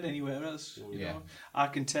going to get it anywhere else. You know? I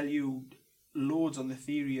can tell you loads on the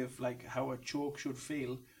theory of like how a choke should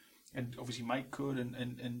feel, and obviously Mike could,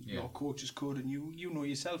 and your coaches could, and you know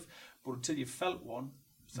yourself. But until you felt one,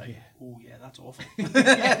 it's like, oh yeah, that's awful. You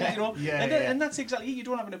know, and that's exactly it. You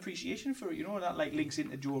don't have an appreciation for it. You know, that like links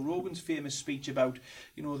into Joe Rogan's famous speech about,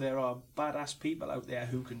 you know, there are badass people out there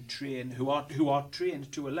who can train, who are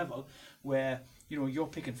trained to a level where, you know, you're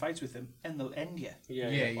picking fights with them and they'll end you.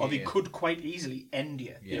 Or they could quite easily end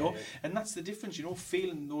you. You know, and that's the difference. You know,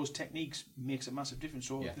 feeling those techniques makes a massive difference.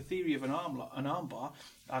 So the theory of an arm bar,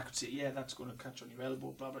 I could say, that's going to catch on your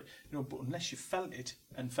elbow, blah blah. You know, but unless you felt it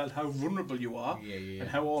and felt how vulnerable you are, and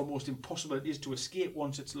how almost impossible it is to escape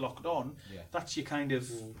once it's locked on, that's your kind of,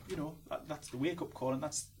 you know, that's the wake up call, and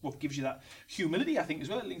that's what gives you that humility. I think as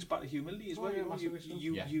well. It links back to humility as well.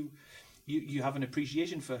 You have an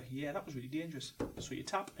appreciation for, that was really dangerous. So you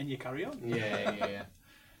tap and you carry on.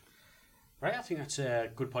 Right, I think that's a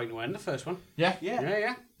good point to end the first one. Yeah, so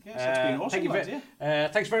it's been awesome.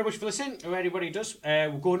 Thanks very much for listening, to anybody who does.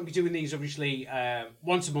 We're going to be doing these, obviously,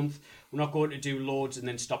 once a month. We're not going to do loads and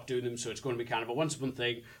then stop doing them, so it's going to be kind of a once a month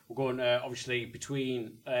thing. We're going to, obviously,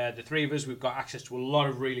 between the 3 of us, we've got access to a lot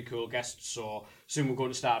of really cool guests, so soon we're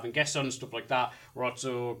going to start having guests on and stuff like that. We're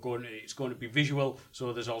also it's going to be visual,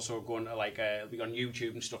 so there's also going to, like, it'll be on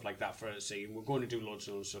YouTube and stuff like that for us to see. And we're going to do loads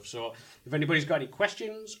of other stuff. So if anybody's got any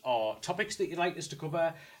questions or topics that you'd like us to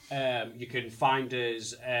cover, you can find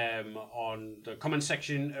us on the comment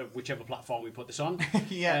section of whichever platform we put this on.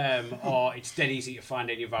 Or it's dead easy to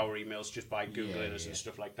find any of our emails just by Googling us and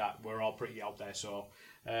stuff like that. We're all pretty out there. So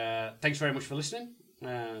thanks very much for listening.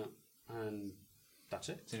 And that's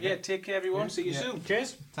it. Take care, everyone. See you soon.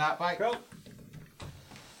 Cheers. Bye. Cool.